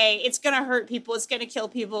not okay. It's going to hurt people. It's going to kill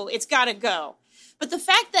people. It's got to go. But the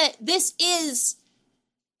fact that this is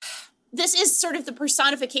sort of the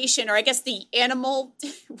personification, or I guess the animal,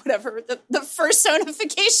 whatever, the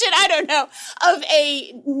personification, I don't know, of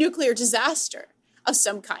a nuclear disaster of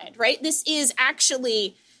some kind, right? This is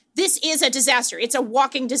a disaster. It's a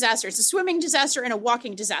walking disaster. It's a swimming disaster and a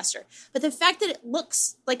walking disaster. But the fact that it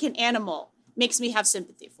looks like an animal makes me have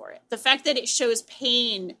sympathy for it. The fact that it shows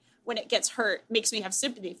pain when it gets hurt makes me have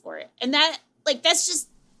sympathy for it. And that's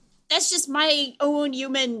just my own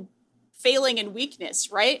human failing and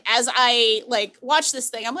weakness, right? As I like watch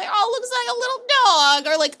this thing, I'm like, oh, it looks like a little dog,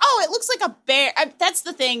 or like, oh, it looks like a bear. That's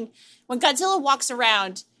the thing. When Godzilla walks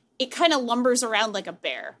around, it kind of lumbers around like a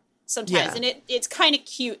bear sometimes, and it's kind of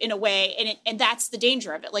cute in a way, and that's the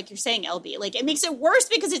danger of it, like you're saying, LB. Like, it makes it worse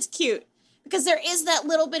because it's cute, because there is that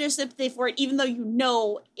little bit of sympathy for it, even though you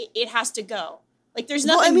know it has to go. Like, there's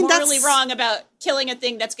nothing morally wrong about killing a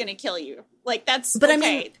thing that's going to kill you. Like, that's okay. I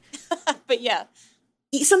mean, but yeah.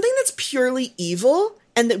 Something that's purely evil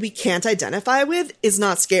and that we can't identify with is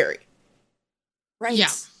not scary. Right.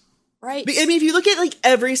 Yeah. Right. I mean, if you look at, like,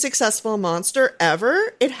 every successful monster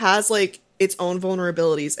ever, it has, like, its own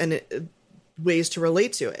vulnerabilities and ways to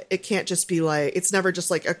relate to it. It can't just be, like, it's never just,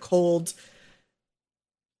 like, a cold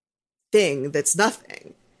thing that's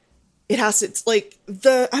nothing. It has, it's, like,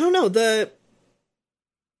 it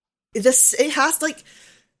has, like,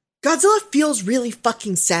 Godzilla feels really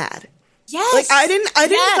fucking sad. Yes. Like, I didn't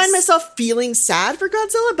find myself feeling sad for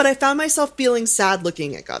Godzilla, but I found myself feeling sad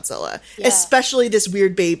looking at Godzilla, especially this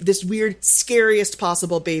weird, scariest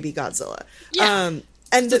possible baby Godzilla. Yeah.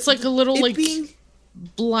 And it's like a little, like,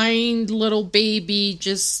 blind little baby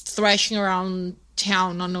just thrashing around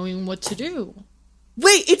town, not knowing what to do.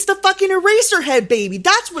 Wait, it's the fucking Eraserhead baby.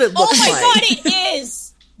 That's what it looks like. Oh my god, it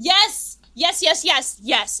is. Yes. Yes.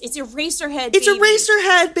 It's Eraserhead baby. It's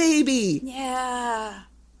Eraserhead baby. Yeah.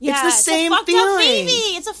 It's the same feeling.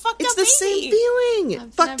 It's a fucked up baby. It's the same feeling.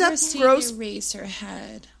 I've fucked never up, seen gross.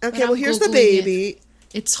 Eraserhead. Okay, well, here's the baby.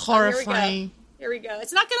 It's horrifying. Here we go.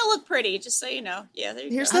 It's not going to look pretty, just so you know. Yeah, there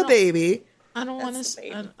you here's go. the baby. I don't want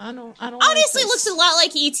to. I don't. Honestly, it looks a lot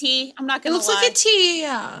like E.T. I'm not going to lie. It looks like E.T.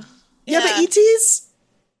 Yeah, but E.T.'s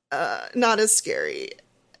not as scary.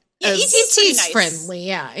 Yeah, E.T.'s nice. Friendly.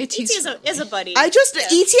 Yeah, E.T. is a buddy.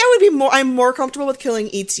 E.T. I'm more comfortable with killing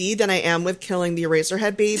E.T. than I am with killing the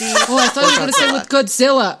Eraserhead baby. Oh, I thought you were going to say with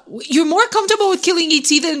Godzilla. You're more comfortable with killing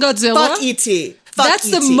E.T. than Godzilla? Fuck E.T. That's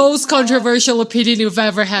E.T. the most controversial opinion you've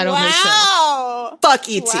ever had on this show. Wow. Fuck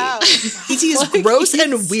E.T. Wow. E.T. is gross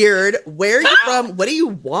and weird. Where are you from? What do you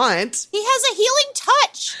want? He has a healing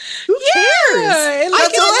touch. Who cares? I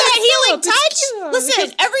want that healing touch.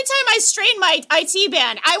 Listen, every time I strain my IT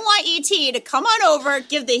band, I want ET to come on over,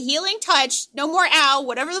 give the healing touch, no more ow,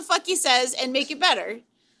 whatever the fuck he says, and make it better.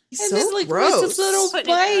 He's and so then, like, gross. where's this little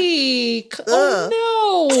bike? Oh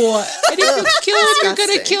no! And if you kill him, you're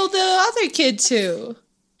gonna kill the other kid too.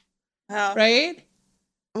 Oh. Right?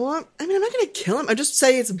 Well, I mean, I'm not gonna kill him. I just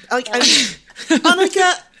say it's like on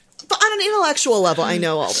an intellectual level, I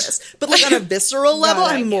know all this, but like on a visceral level,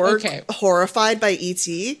 I'm more horrified by ET.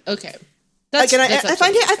 Okay, I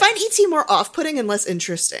find ET more off-putting and less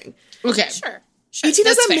interesting. Okay, sure. Sure. E.T.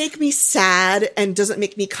 That's doesn't fair. make me sad and doesn't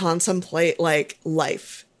make me contemplate like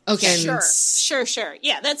life. Okay. And Sure.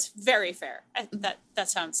 Yeah, that's very fair. That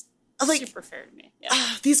sounds like, super fair to me. Yeah.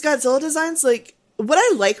 these Godzilla designs, like what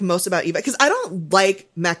I like most about Eva, because I don't like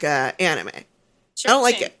mecha anime. Sure, I don't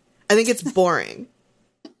like same. it. I think it's boring.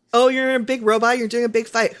 Oh, you're a big robot. You're doing a big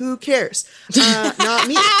fight. Who cares? Not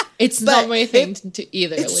me. It's But not my thing to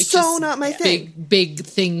either. it's like, so just not my thing. Big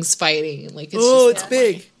things fighting. Like, It's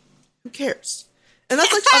big. Who cares? And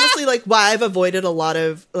that's like honestly like why I've avoided a lot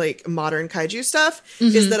of like modern kaiju stuff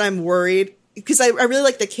is that I'm worried because I really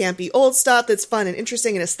like the campy old stuff that's fun and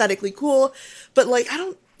interesting and aesthetically cool. But like I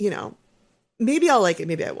don't, maybe I'll like it,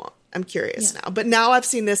 maybe I won't. I'm curious now. But now I've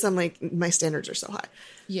seen this, I'm like, my standards are so high.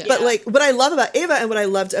 Yeah. But like what I love about Eva and what I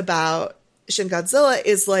loved about Shin Godzilla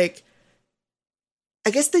is like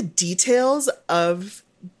I guess the details of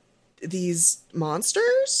these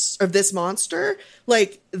monsters of this monster,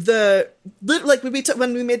 like when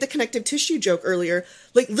we made the connective tissue joke earlier,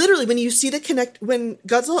 like literally when you see when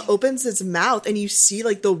Godzilla opens his mouth and you see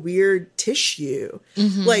like the weird tissue,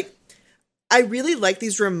 like I really like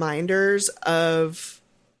these reminders of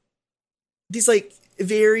these like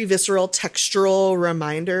very visceral textural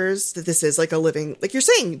reminders that this is like a living, like you're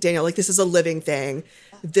saying, Daniel, like this is a living thing.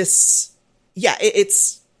 This,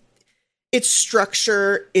 its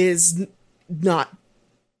structure is not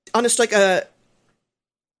honest, like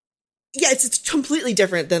it's completely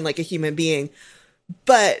different than like a human being,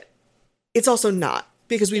 but it's also not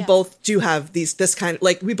because we both do have this kind of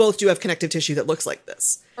like we both do have connective tissue that looks like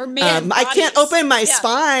this. Or man, I can't open my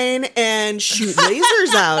spine and shoot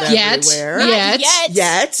lasers out everywhere.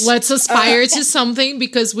 Yet. Let's aspire to something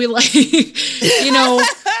because we like,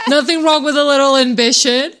 nothing wrong with a little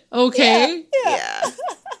ambition. Okay. Yeah.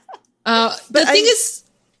 The thing is,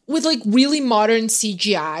 with like really modern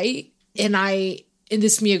CGI, and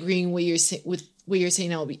this me agreeing with what you're saying,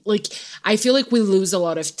 LB, like I feel like we lose a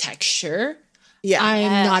lot of texture. Yeah,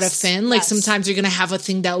 I'm not a fan. Like sometimes you're gonna have a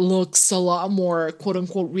thing that looks a lot more quote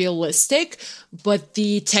unquote realistic, but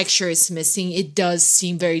the texture is missing. It does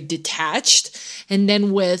seem very detached. And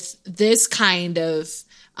then with this kind of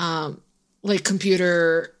like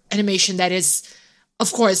computer animation that is,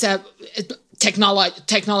 of course,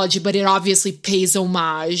 technology, but it obviously pays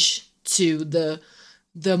homage to the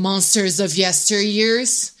monsters of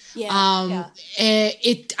yesteryears.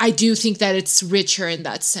 I do think that it's richer in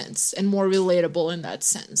that sense and more relatable in that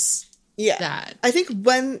sense. Yeah. I think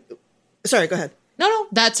sorry, go ahead. No,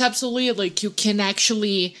 that's absolutely it. Like you can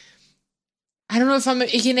actually, I don't know if I'm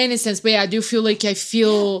in any sense, but yeah, I do feel like I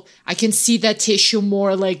can see that tissue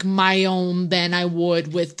more like my own than I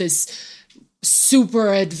would with this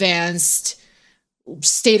super advanced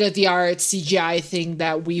state-of-the-art CGI thing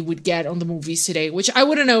that we would get on the movies today, which I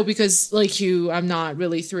wouldn't know because like I'm not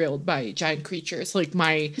really thrilled by giant creatures. Like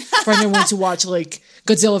my partner went to watch like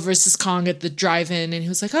Godzilla versus Kong at the drive-in and he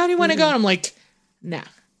was like, oh, do you want to go? And I'm like, nah.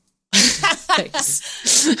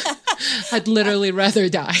 Thanks. I'd literally rather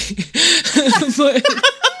die. But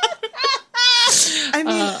I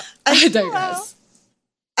mean, I digress.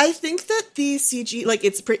 I think that the CG, like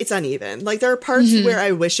it's uneven. Like there are parts where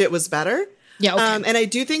I wish it was better. Yeah, okay. And I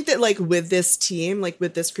do think that like with this team, like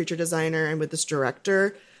with this creature designer and with this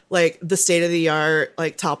director, like the state of the art,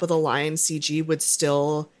 like top of the line CG would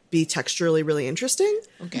still be texturally really interesting.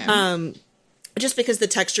 Okay. Just because the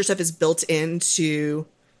texture stuff is built into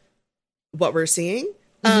what we're seeing.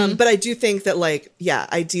 But I do think that like,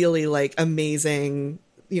 ideally like amazing,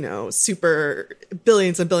 super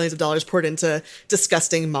billions and billions of dollars poured into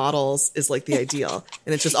disgusting models is like the ideal.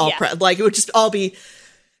 And it's just all like it would just all be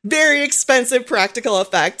very expensive practical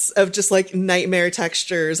effects of just like nightmare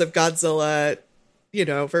textures of Godzilla,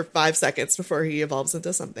 for 5 seconds before he evolves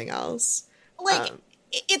into something else. Like,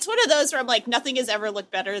 it's one of those where I'm like, nothing has ever looked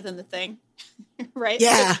better than The Thing, right?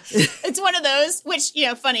 Yeah. It's one of those, which,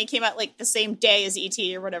 funny, came out like the same day as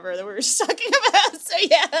E.T. or whatever that we were just talking about. So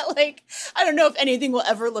yeah, like, I don't know if anything will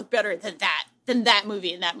ever look better than that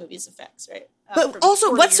movie and that movie's effects, right? But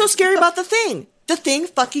also, what's so scary about The Thing? The Thing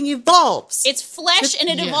fucking evolves. It's flesh and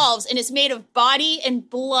it evolves, and it's made of body and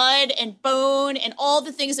blood and bone and all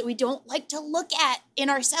the things that we don't like to look at in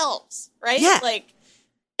ourselves, right? Yeah. Like,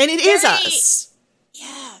 and it is us.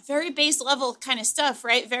 Yeah, very base level kind of stuff,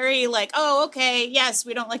 right? Very like, oh, okay, yes,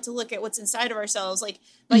 we don't like to look at what's inside of ourselves, like,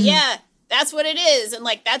 but yeah, that's what it is, and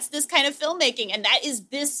like that's this kind of filmmaking, and that is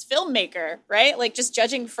this filmmaker, right? Like just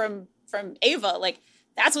judging from Ava, like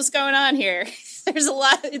that's what's going on here. There's a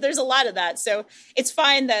lot of that. So it's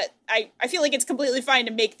fine that I feel like it's completely fine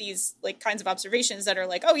to make these like kinds of observations that are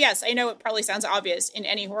like, oh yes, I know it probably sounds obvious in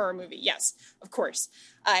any horror movie. Yes, of course.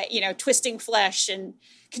 Twisting flesh and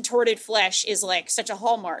contorted flesh is like such a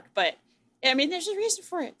hallmark, but I mean, there's a reason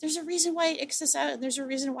for it. There's a reason why it exists out, and there's a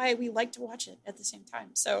reason why we like to watch it at the same time.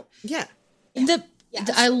 So yeah.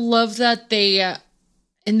 I love that they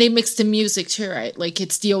mix the music too, right? Like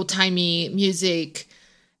it's the old timey music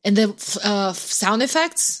and the sound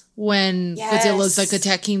effects when Godzilla's like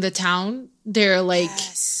attacking the town. They're like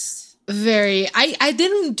very. I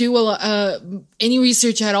didn't do any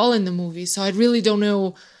research at all in the movie, so I really don't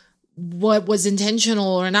know what was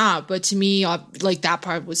intentional or not. But to me, like that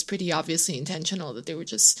part was pretty obviously intentional, that they were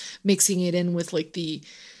just mixing it in with like the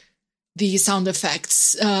sound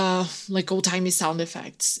effects, like old timey sound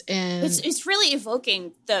effects, and it's really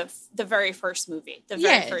evoking the very first movie,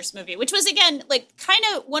 which was again like kind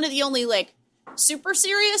of one of the only like super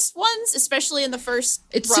serious ones, especially in the first.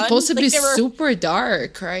 It's run. supposed to like, be super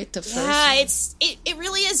dark, right? The first, it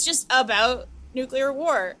really is just about nuclear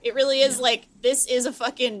war. It really is like, this is a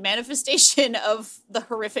fucking manifestation of the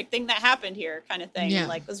horrific thing that happened here, kind of thing. Yeah.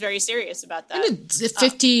 Like, was very serious about that. And it's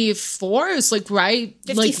 54 is like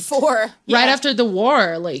 54, right after the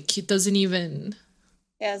war. Like, it doesn't even.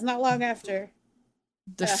 Yeah, it's not long after.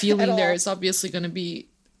 The feeling there is obviously going to be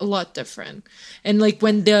a lot different. And like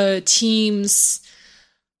when the teams.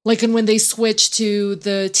 Like, and when they switched to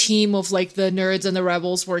the team of, like, the nerds and the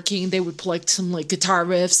rebels working, they would play like, some, like, guitar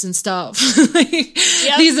riffs and stuff.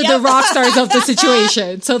 These are the rock stars of the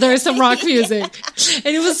situation. So there's some rock music.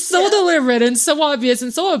 And it was so deliberate and so obvious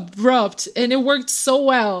and so abrupt. And it worked so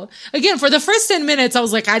well. Again, for the first 10 minutes, I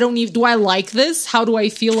was like, do I like this? How do I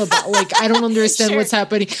feel about Like, I don't understand what's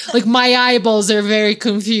happening. Like, my eyeballs are very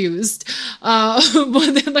confused. But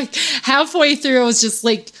then, like, halfway through, I was just,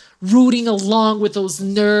 like, rooting along with those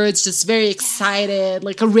nerds, just very excited,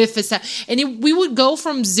 like a riff is and we would go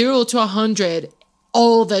from 0 to 100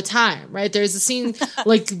 all the time, right? There's a scene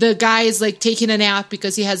like the guy is like taking a nap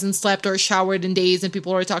because he hasn't slept or showered in days, and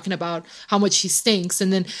people are talking about how much he stinks,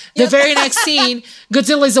 and then the very next scene,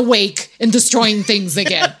 Godzilla's awake and destroying things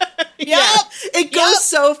again. It goes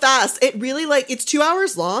so fast. It really it's 2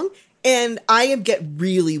 hours long, and I get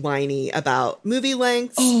really whiny about movie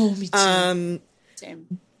lengths. Oh, me too.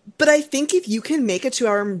 Same. But I think if you can make a 2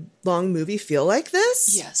 hour long movie feel like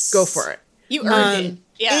this, go for it. You earned it.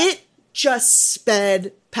 Yeah. It just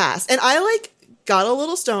sped past. And I got a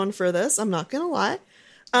little stoned for this. I'm not going to lie.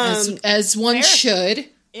 As one should.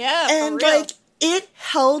 Yeah. And for real. it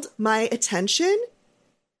held my attention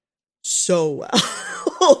so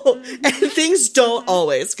well. And things don't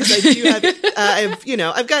always, because I do have,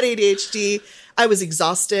 I've got ADHD. I was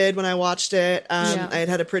exhausted when I watched it. I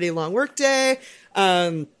had a pretty long work day.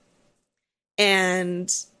 But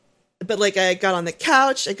I got on the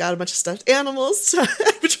couch, I got a bunch of stuffed animals,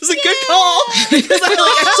 which was a good call, because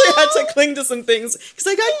I actually had to cling to some things because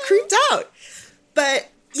I got creeped out. But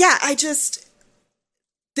yeah,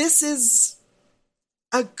 this is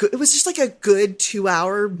it was just a good 2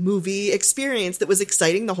 hour movie experience that was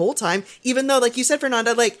exciting the whole time, even though, like you said,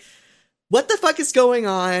 Fernanda, what the fuck is going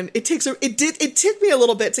on? It took me a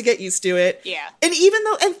little bit to get used to it. Yeah. And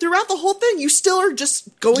throughout the whole thing, you still are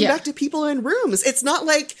just going back to people in rooms. It's not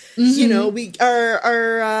like, we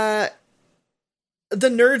are the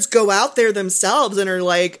nerds go out there themselves and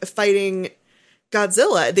are fighting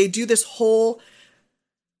Godzilla. They do this whole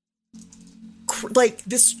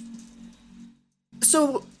this.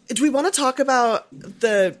 So do we want to talk about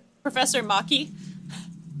the Professor Maki?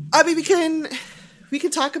 I mean, we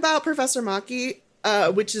can talk about Professor Maki,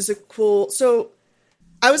 which is a cool. So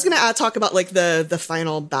I was going to talk about the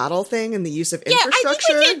final battle thing and the use of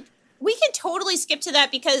infrastructure. I think we can totally skip to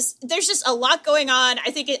that, because there's just a lot going on.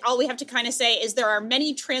 I think all we have to kind of say is there are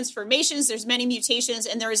many transformations, there's many mutations,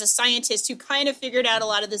 and there is a scientist who kind of figured out a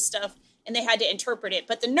lot of this stuff, and they had to interpret it.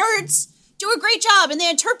 But the nerds do a great job, and they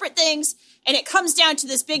interpret things. And it comes down to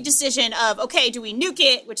this big decision of, okay, do we nuke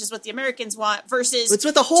it, which is what the Americans want, versus it's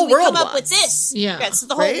what the whole world come up wants. with this. Yeah. So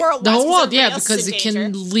the whole world wants. The whole world, because it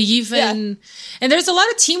can leave and there's a lot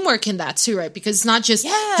of teamwork in that too, right? Because it's not just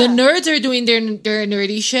the nerds are doing their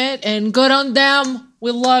nerdy shit, and good on them. We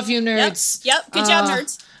love you, nerds. Yep. Good job,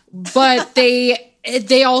 nerds. But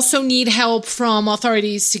they also need help from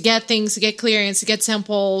authorities to get things, to get clearance, to get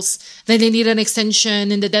samples. Then they need an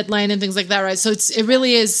extension in the deadline and things like that, right? So it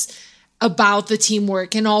really is about the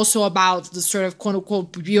teamwork, and also about the sort of quote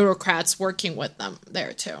unquote bureaucrats working with them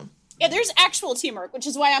there too. Yeah, there's actual teamwork, which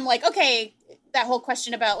is why I'm like, okay, that whole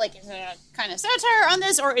question about, like, is it a kind of satire on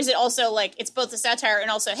this, or is it also, like, it's both a satire and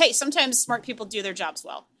also, hey, sometimes smart people do their jobs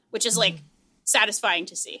well, which is, like, satisfying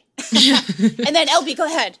to see. And then, LB, go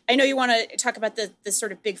ahead. I know you want to talk about the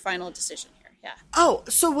sort of big final decision here. Yeah. Oh,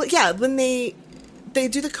 so, yeah, when they do they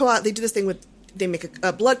do this thing with, they make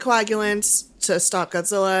a blood coagulant to stop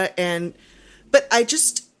Godzilla, but I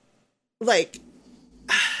just, like,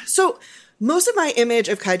 so... Most of my image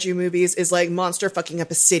of kaiju movies is like monster fucking up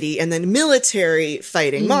a city and then military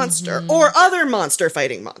fighting monster or other monster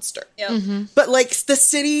fighting monster. Yep. Mm-hmm. But like the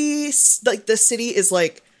city is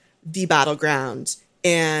like the battleground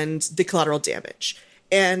and the collateral damage.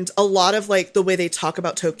 And a lot of like the way they talk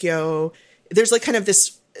about Tokyo, there's like kind of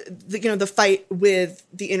this, the fight with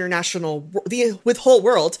the with whole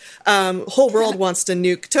world. Whole world wants to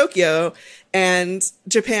nuke Tokyo, and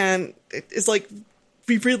Japan is like,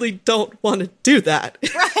 we really don't want to do that.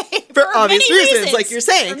 Right. For obvious reasons, like you're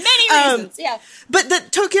saying. For many reasons, yeah. But the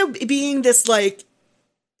Tokyo being this, like,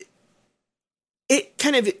 it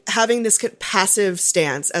kind of having this passive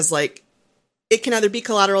stance as, like, it can either be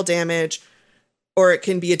collateral damage or it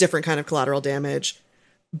can be a different kind of collateral damage.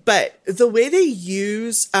 But the way they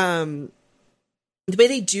use, the way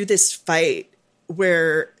they do this fight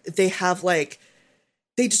where they have, like,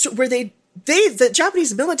 the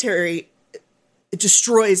Japanese military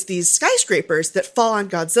destroys these skyscrapers that fall on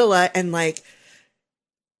Godzilla and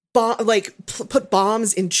put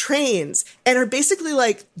bombs in trains and are basically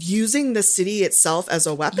like using the city itself as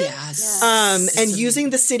a weapon. Yes. And using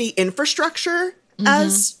the city infrastructure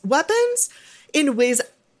as weapons in ways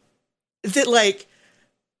that, like,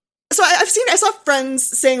 so I saw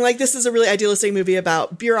friends saying, like, this is a really idealistic movie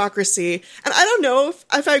about bureaucracy. And I don't know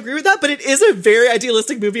if I agree with that, but it is a very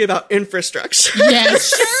idealistic movie about infrastructure.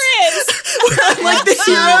 Yes. Sure is. Like, the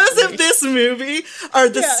heroes of this movie are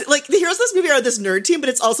the this nerd team, but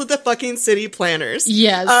it's also the fucking city planners.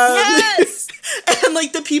 Yes. Yes. And,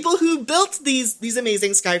 like, the people who built these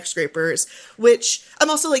amazing skyscrapers, which I'm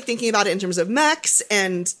also, like, thinking about it in terms of mechs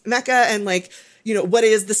and mecha and, like, what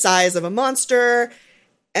is the size of a monster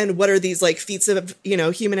and what are these, like, feats of,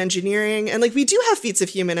 human engineering. And, like, we do have feats of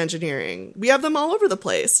human engineering. We have them all over the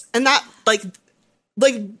place. And that, like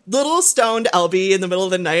little stoned LB in the middle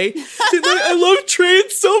of the night. Like, I love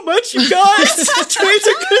trains so much, you guys. Trains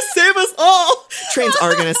are gonna save us all. Trains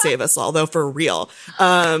are gonna save us all, though, for real.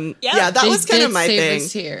 That was kind of my thing.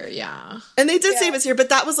 Us here, yeah. And they did save us here, but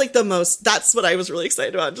that was like that's what I was really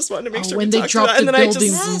excited about. Just wanted to make sure when we they dropped the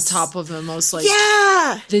buildings on Yes. top of them, I was like,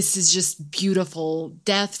 yeah, this is just beautiful.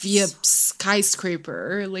 Death via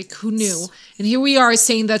skyscraper. Like, who knew? And here we are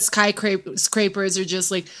saying that skyscrapers are just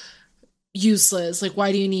like useless. Like,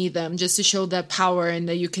 why do you need them? Just to show that power and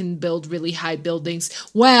that you can build really high buildings.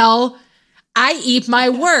 Well, I eat my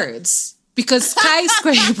words, because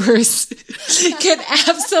skyscrapers can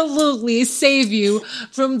absolutely save you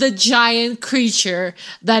from the giant creature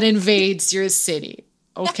that invades your city.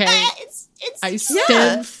 Okay? I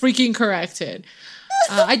stand freaking corrected.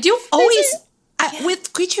 I do always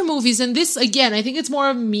with creature movies, and this again, I think it's more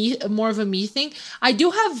of a me thing. I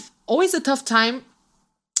do have always a tough time,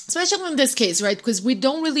 especially in this case, right? Because we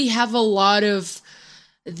don't really have a lot of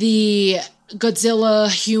the Godzilla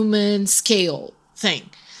human scale thing,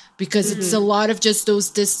 because it's a lot of just those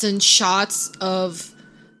distant shots of,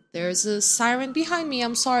 there's a siren behind me.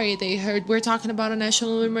 I'm sorry. They heard we're talking about a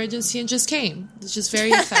national emergency and just came. It's just very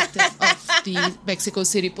effective of the Mexico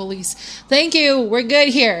City police. Thank you. We're good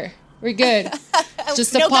here. We're good.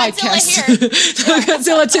 Just a No podcast. Godzilla here. No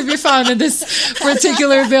Godzilla to be found in this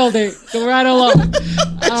particular building. Go right along.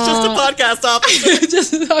 it's just a podcast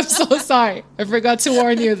officer. I'm so sorry. I forgot to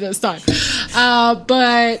warn you this time. But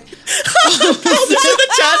Paul's in the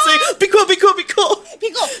chat saying, "Be cool, be cool, be cool." Be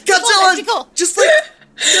cool. Godzilla, Be cool. just like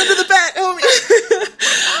under the bat, homie.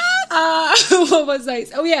 what was I?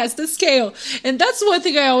 Oh yes, the scale, and that's one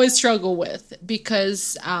thing I always struggle with,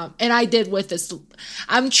 because, and I did with this.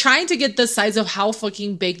 I'm trying to get the size of how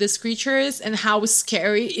fucking big this creature is and how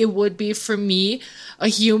scary it would be for me, a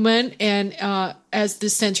human, and as the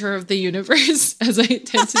center of the universe, as I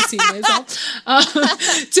tend to see myself,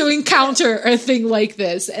 to encounter a thing like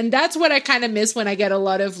this. And that's what I kind of miss when I get a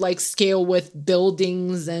lot of like scale with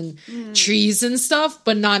buildings and trees and stuff,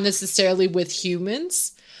 but not necessarily with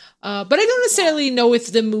humans. But I don't necessarily know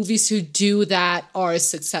if the movies who do that are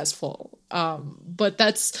successful. But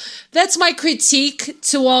that's my critique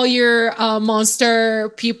to all your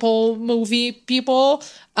monster movie people.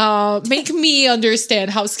 Make me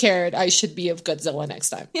understand how scared I should be of Godzilla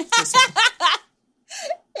next time. I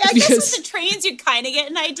guess with the trains, you kind of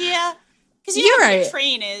get an idea. Because you know You're how right. the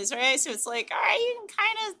train is, right? So it's like, all right, you can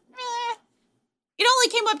kind of, it only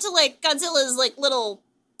came up to like Godzilla's like little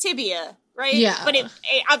tibia, right? Yeah. But it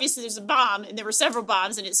obviously there's a bomb, and there were several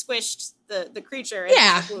bombs, and it squished the creature. And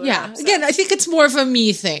Yeah, blew it yeah. up, so. Again, I think it's more of a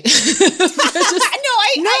me thing.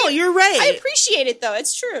 No, you're right. I appreciate it though.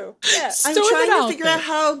 It's true. Yeah. I'm Throwing trying it to out figure there. out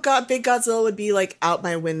how Big Godzilla would be like out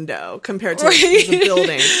my window compared to Right. the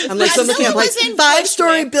building. I'm like, so I'm looking at like was in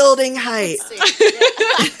 5-story Bushwick. building height. Let's see.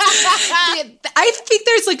 I think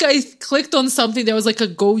there's like I clicked on something. There was like a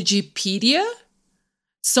Gojipedia,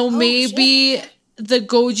 so maybe the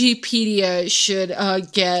Gojipedia should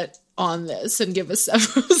get on this and give us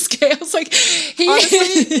several scales. Like, hey,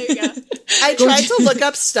 Honestly, There you go. I tried to look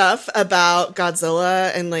up stuff about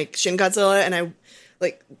Godzilla and like Shin Godzilla, and I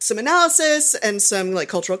like some analysis and some like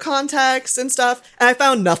cultural context and stuff, and I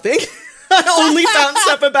found nothing. I only found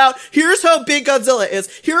stuff about here's how big Godzilla is.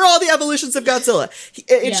 Here are all the evolutions of Godzilla.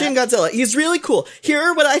 It's Shin Godzilla. He's really cool. Here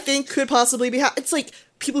are what I think could possibly be. It's like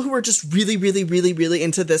people who are just really, really, really, really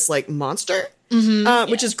into this like monster,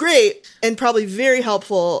 which is great and probably very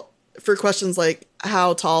helpful for questions like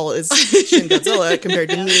how tall is Shin Godzilla compared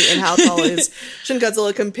to me, and how tall is Shin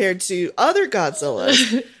Godzilla compared to other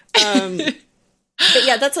Godzillas. But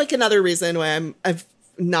yeah, that's like another reason why I've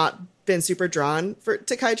not been super drawn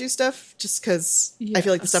to kaiju stuff, just because I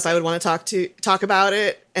feel like the stuff I would want to talk about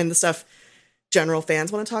it and the stuff general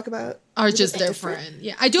fans want to talk about are just different.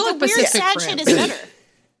 Yeah, I do like Weird Pacific sad Rim. shit is better.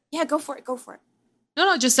 Yeah, go for it. Go for it.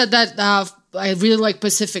 No, just said that I really like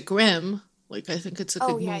Pacific Rim. Like, I think it's a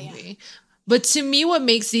good movie. Yeah. But to me, what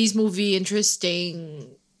makes these movies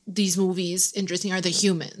interesting are the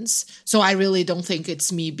humans. So I really don't think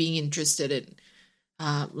it's me being interested in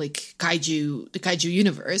like the kaiju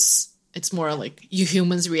universe. It's more like you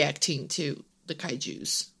humans reacting to the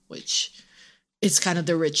kaijus, which is kind of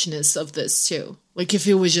the richness of this too. Like, if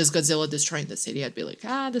it was just Godzilla destroying the city, I'd be like,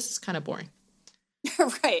 this is kind of boring.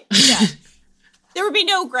 Right. Yeah. There would be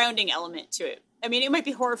no grounding element to it. I mean, it might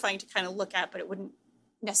be horrifying to kind of look at, but it wouldn't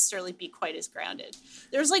necessarily be quite as grounded.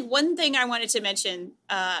 There's like one thing I wanted to mention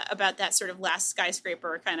about that sort of last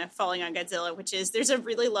skyscraper kind of falling on Godzilla, which is there's a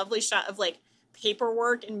really lovely shot of like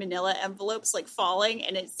paperwork in manila envelopes like falling,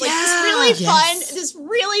 and it's like this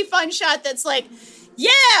really fun shot that's like,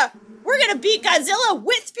 yeah, we're gonna beat Godzilla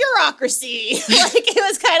with bureaucracy. Like, it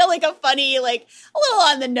was kind of like a funny, like a little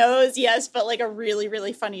on the nose, yes, but like a really,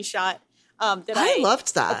 really funny shot. That I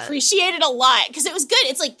loved that. Appreciated a lot because it was good.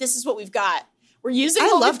 It's like, this is what we've got. We're using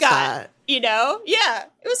what we've got. That. You know? Yeah.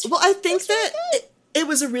 It was. Well, I think that it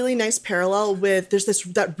was a really nice parallel with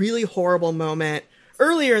that really horrible moment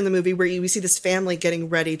earlier in the movie where we see this family getting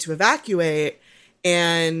ready to evacuate,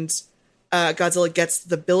 and Godzilla gets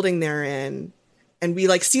the building they're in, and we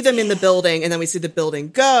like see them in the building, and then we see the building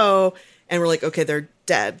go, and we're like, okay, they're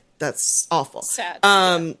dead. That's awful. Sad.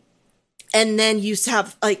 And then you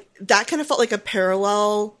have like that kind of felt like a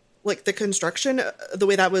parallel, like the construction, the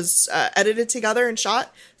way that was edited together and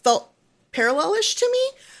shot felt parallelish to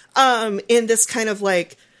me. In this kind of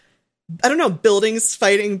like, I don't know, buildings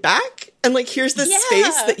fighting back, and like here's this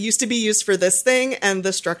space that used to be used for this thing, and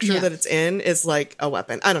the structure that it's in is like a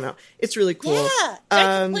weapon. I don't know. It's really cool. Yeah,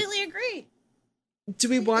 I completely agree. Do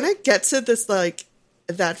we want to get to this like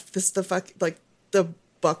the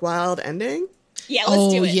Buck Wild ending? Yeah,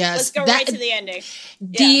 let's do it. Yes. Let's go right to the ending.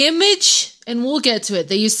 The image, and we'll get to it,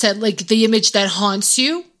 that you said, like, the image that haunts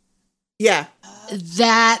you. Yeah.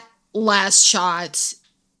 That last shot,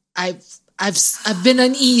 I've been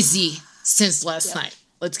uneasy since last night.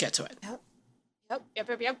 Let's get to it. Yep.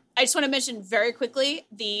 I just want to mention very quickly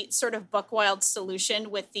the sort of Buck Wild solution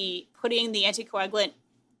with the putting the anticoagulant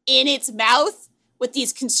in its mouth with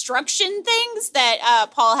these construction things that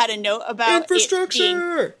Paul had a note about. Infrastructure! It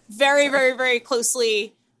being very, very, very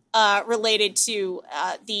closely related to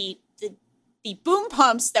the boom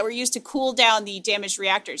pumps that were used to cool down the damaged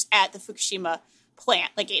reactors at the Fukushima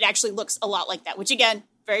plant. Like, it actually looks a lot like that, which, again,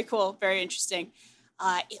 very cool, very interesting.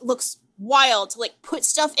 It looks wild to, like, put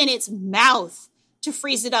stuff in its mouth to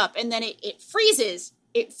freeze it up, and then it freezes.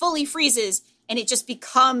 It fully freezes, and it just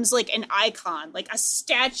becomes, like, an icon, like a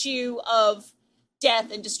statue of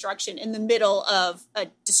death and destruction in the middle of a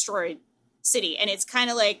destroyed city. And it's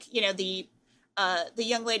kind of like, you know, the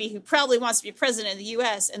young lady who proudly wants to be president of the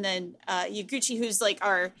U.S. and then Yaguchi, who's like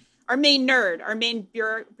our main nerd, our main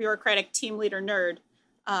bureaucratic team leader nerd,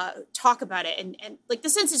 talk about it. And like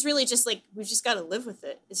the sense is really just like, we've just got to live with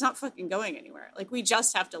it. It's not fucking going anywhere. Like, we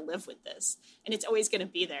just have to live with this. And it's always going to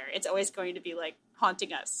be there. It's always going to be like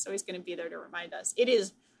haunting us. It's always going to be there to remind us. It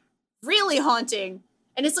is really haunting.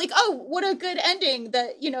 And it's like, oh, what a good ending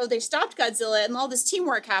that, you know, they stopped Godzilla and all this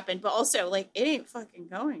teamwork happened, but also, like, it ain't fucking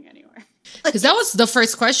going anywhere. Because that was the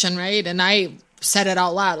first question, right? And I said it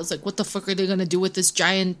out loud. I was like, what the fuck are they going to do with this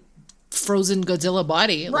giant frozen Godzilla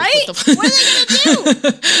body? Like, Right? What are they going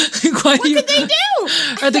to do? Like, What could they do?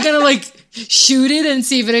 Are they going to like shoot it and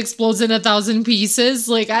see if it explodes in 1,000 pieces?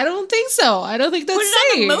 Like, I don't think so. I don't think that's Put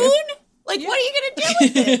it safe. on the moon? Like, what are you going to do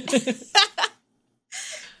with it?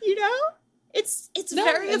 You know? It's No,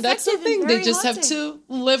 very effective. and that's the thing. And They very just have haunting. to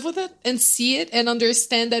live with it and see it and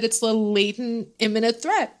understand that it's a latent, imminent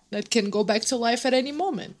threat that can go back to life at any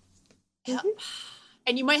moment. Yep.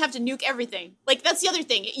 And you might have to nuke everything. Like, that's the other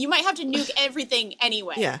thing. You might have to nuke everything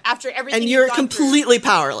anyway. Yeah. After everything And you're you've gone completely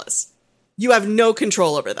powerless. You have no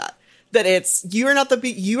control over that. That it's you are not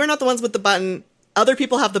the ones with the button. Other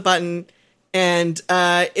people have the button. And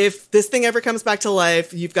if this thing ever comes back to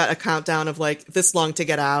life, you've got a countdown of like this long to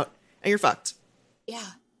get out, and you're fucked. through. Yeah.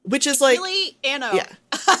 Which is like Really, Anno. yeah,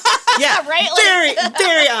 yeah, Right? Like-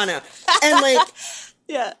 very Anno. And like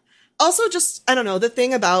Yeah. also just I don't know, the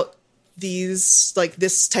thing about these like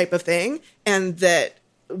this type of thing, and that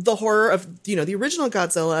the horror of the original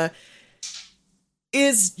Godzilla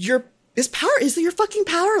is that you're fucking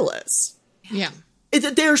powerless. Yeah.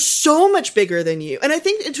 They're so much bigger than you. And I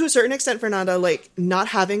think to a certain extent, Fernanda, like not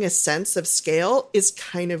having a sense of scale is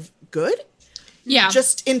kind of good. Yeah.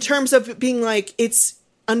 Just in terms of being like, it's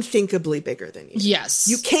unthinkably bigger than you. Yes.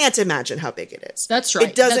 You can't imagine how big it is. That's right.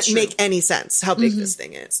 It doesn't That's true. make any sense how big this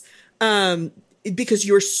thing is. Because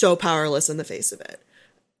you're so powerless in the face of it.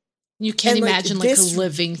 You can't And, like, imagine like this- a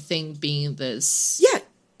living thing being this.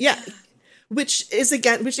 Yeah. Which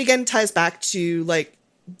again ties back to like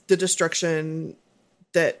the destruction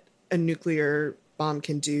that a nuclear bomb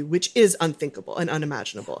can do, which is unthinkable and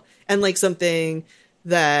unimaginable. And like something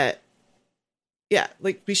that,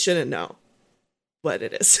 like we shouldn't know what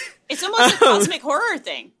it is. It's almost a cosmic horror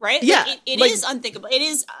thing, right? Yeah, Like, it like- is unthinkable. It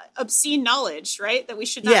is obscene knowledge, right? That we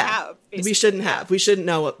should not have. We basically. shouldn't have. We shouldn't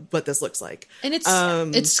know what this looks like. And it's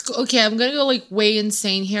okay. I'm gonna go like way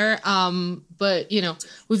insane here. But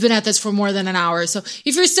we've been at this for more than an hour. So if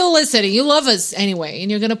you're still listening, you love us anyway, and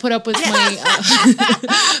you're gonna put up with my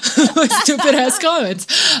stupid ass comments.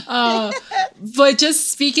 But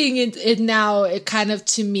just speaking it now, it kind of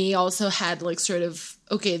to me also had like sort of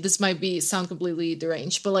this might sound completely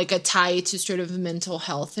deranged, but like a tie to sort of mental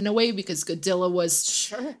health in a way, because Godzilla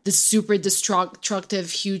was the super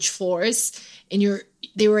destructive, huge force, and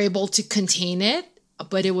they were able to contain it,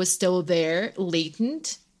 but it was still there,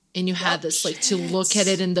 latent, and you had this like to look at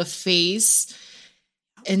it in the face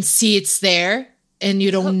and see it's there, and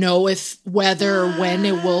you don't know whether or when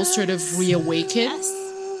it will sort of reawaken. Yes.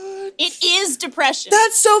 It is depression.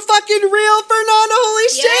 That's so fucking real, Fernanda. Holy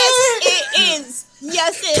shit! Yes, it is.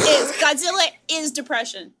 Yes, it is. Godzilla is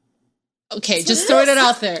depression. Okay, just throwing it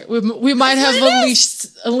out there. We might have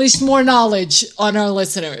unleashed more knowledge on our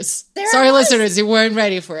listeners. Sorry, listeners, you weren't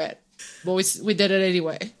ready for it, but we did it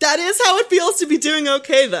anyway. That is how it feels to be doing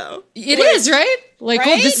okay, though. It is, right? Like, Right?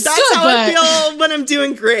 well, this is That's good, how but I feel when I'm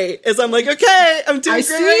doing great. Is I'm like, okay, I'm doing I great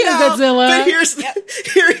see right you, now. Godzilla. But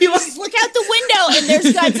here he was. Look out the window, and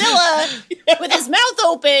there's Godzilla with his mouth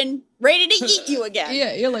open, ready to eat you again.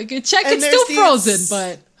 yeah, you're like, check, And it's there's still frozen,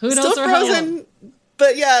 but who knows Still where how long. frozen,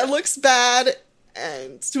 but yeah, it looks bad.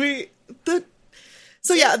 And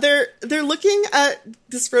they're looking at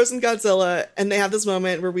this frozen Godzilla, and they have this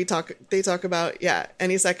moment where they talk about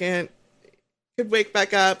any second could wake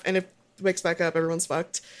back up, and if it wakes back up, everyone's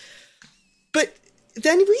fucked. But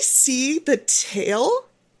then we see the tail.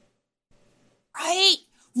 Right.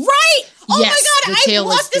 Oh Yes, my the god, I tail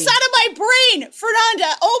blocked is this the- out of my brain.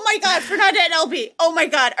 Fernanda. Oh my god, Fernanda and LB. Oh my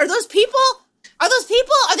god. Are those people? Are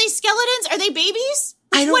they skeletons? Are they babies?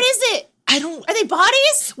 What is it? Are they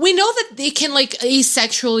bodies? We know that they can like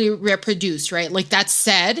asexually reproduce, right? Like that's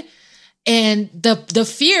said. And the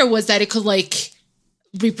fear was that it could like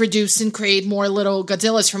reproduce and create more little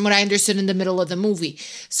Godzillas, from what I understood in the middle of the movie.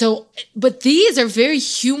 So, but these are very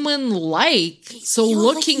human-like. So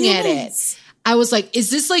looking at it, I was like, is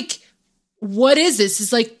this like, what is this?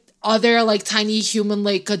 Is like, are there like tiny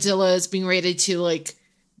human-like Godzillas being ready to like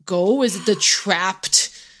go? Is it the trapped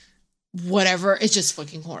whatever? It's just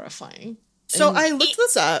fucking horrifying. So And I looked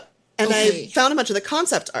this up, and I found a bunch of the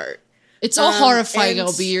concept art. it's all horrifying, and-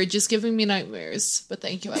 LB. You're just giving me nightmares. But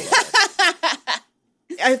thank you. I love it.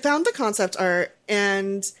 I found the concept art,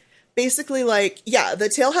 and basically, like,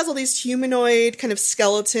 the tail has all these humanoid kind of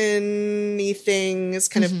skeleton-y things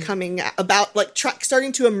kind of coming about, like,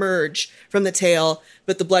 starting to emerge from the tail,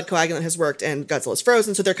 but the blood coagulant has worked and Godzilla's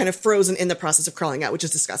frozen, so they're kind of frozen in the process of crawling out, which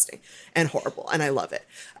is disgusting and horrible, and I love it.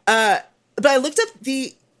 But I looked up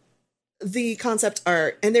the concept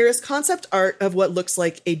art, and there is concept art of what looks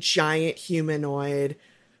like a giant humanoid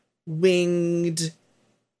winged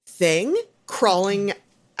thing crawling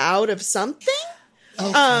out of something.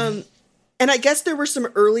 Okay. And I guess there were some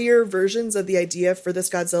earlier versions of the idea for this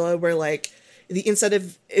Godzilla where like instead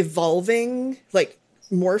of evolving, like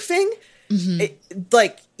morphing,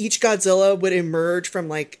 like each Godzilla would emerge from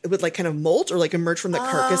would kind of molt or like emerge from the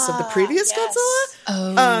carcass of the previous Godzilla.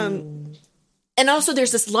 Oh. And also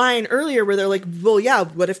there's this line earlier where they're like, well, yeah,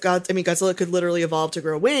 what if Godzilla could literally evolve to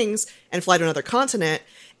grow wings and fly to another continent.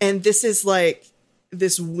 And this is like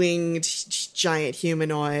this winged giant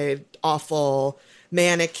humanoid, awful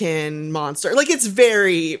mannequin monster. Like it's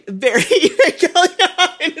very, very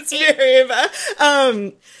it's very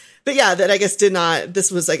but yeah, that I guess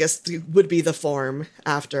would be the form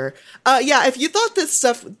after. Yeah, if you thought this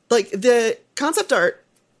stuff, like the concept art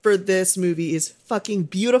for this movie is fucking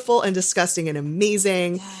beautiful and disgusting and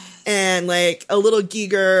amazing. Yes. And like a little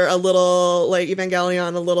Giger, a little like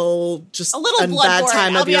Evangelion, a little bad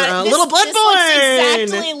time of your own. A little Bloodborne. This looks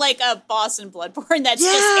exactly like a boss in Bloodborne that's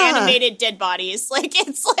just animated dead bodies. Like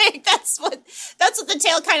it's like that's what the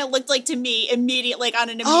tail kind of looked like to me immediately, like on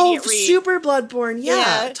an immediate read. Super Bloodborne.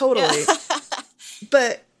 Yeah, totally. Yeah.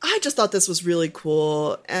 But I just thought this was really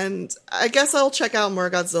cool, and I guess I'll check out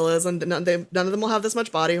more Godzillas, and none of them will have this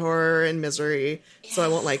much body horror and misery, so I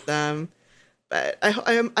won't like them. But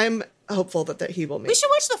I'm hopeful that he will make. We should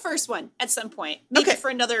watch the first one at some point, maybe for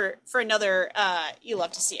another. You'll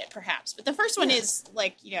love to see it, perhaps. But the first one is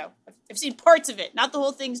like I've seen parts of it, not the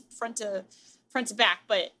whole thing front to back,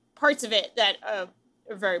 but parts of it that are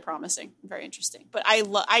very promising, very interesting. But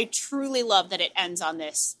I truly love that it ends on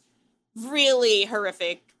this really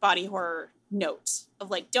horrific body horror note of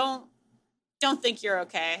like don't think you're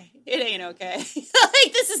okay. It ain't okay.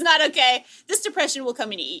 Like this is not okay. This depression will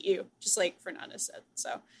come and eat you, just like Fernanda said.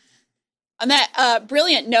 So on that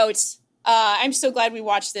brilliant note, I'm so glad we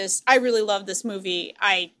watched this. I really love this movie.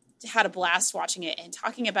 I had a blast watching it and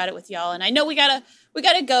talking about it with y'all. And I know we gotta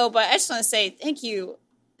go, but I just want to say thank you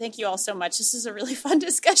all so much. This is a really fun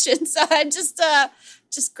discussion. So I'm just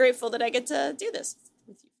grateful that I get to do this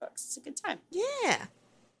with you folks. It's a good time. Yeah.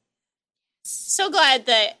 So glad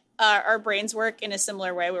that our brains work in a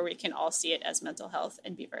similar way where we can all see it as mental health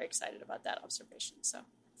and be very excited about that observation. So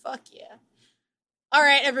fuck yeah. All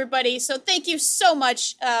right, everybody. So thank you so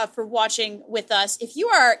much for watching with us. If you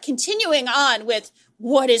are continuing on with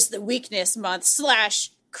What is the Weakness Month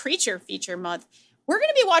 / Creature Feature Month, we're going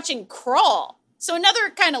to be watching Crawl. So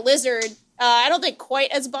another kind of lizard. I don't think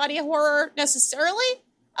quite as body horror necessarily,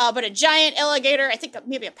 but a giant alligator. I think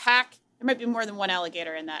maybe a pack. There might be more than one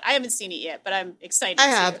alligator in that. I haven't seen it yet, but I'm excited. I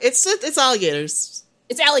have. It's alligators.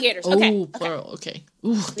 It's alligators. Okay. Oh, plural. Okay.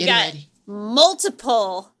 Ooh, we got ready.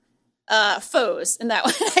 Multiple foes in that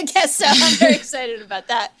one, I guess. So I'm very excited about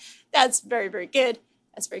that. That's very, very good.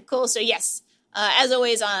 That's very cool. So yes, as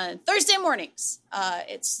always on Thursday mornings,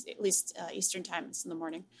 it's at least Eastern time. It's in the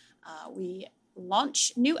morning. We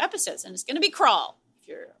launch new episodes, and it's going to be Crawl if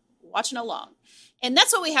you're watching along. And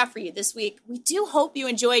that's what we have for you this week. We do hope you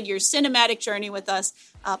enjoyed your cinematic journey with us.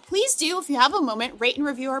 Please do, if you have a moment, rate and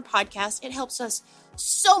review our podcast. It helps us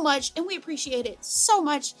so much, and we appreciate it so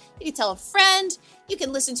much. You can tell a friend. You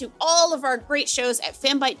can listen to all of our great shows at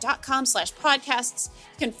fanbyte.com/podcasts.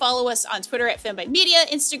 You can follow us on Twitter at fanbytemedia,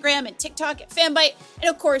 Instagram and TikTok at fanbyte,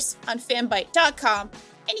 and of course on fanbyte.com.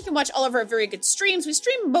 And you can watch all of our very good streams. We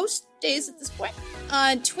stream most days at this point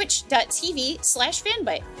on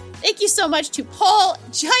twitch.tv/fanbyte. Thank you so much to Paul,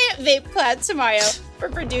 Giant Vape Clad Tamayo, for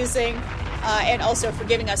producing and also for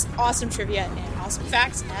giving us awesome trivia and awesome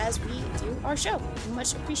facts as we do our show.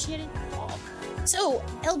 Much appreciated, Paul. So,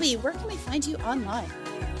 LB, where can we find you online?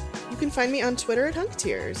 You can find me on Twitter at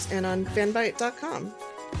HunkTears and on fanbyte.com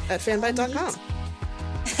at fanbyte.com.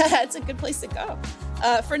 That's a good place to go.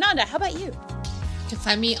 Fernanda, how about you? You can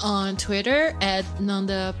find me on Twitter at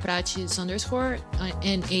NandaPrates _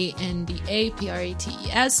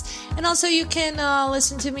 NandaPrates. And also you can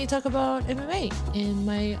listen to me talk about MMA in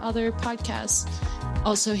my other podcast,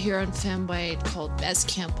 also here on Fanbyte, called Best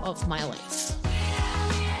Camp of My Life.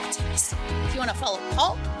 If you want to follow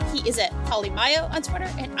Paul, he is at Paulimayo on Twitter,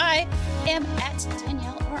 and I am at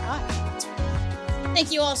Danielle RI on Twitter.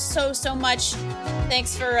 Thank you all so much.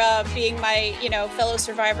 Thanks for being my, fellow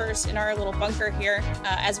survivors in our little bunker here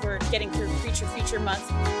as we're getting through Creature Feature Month.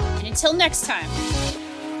 And until next time,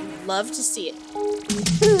 love to see it.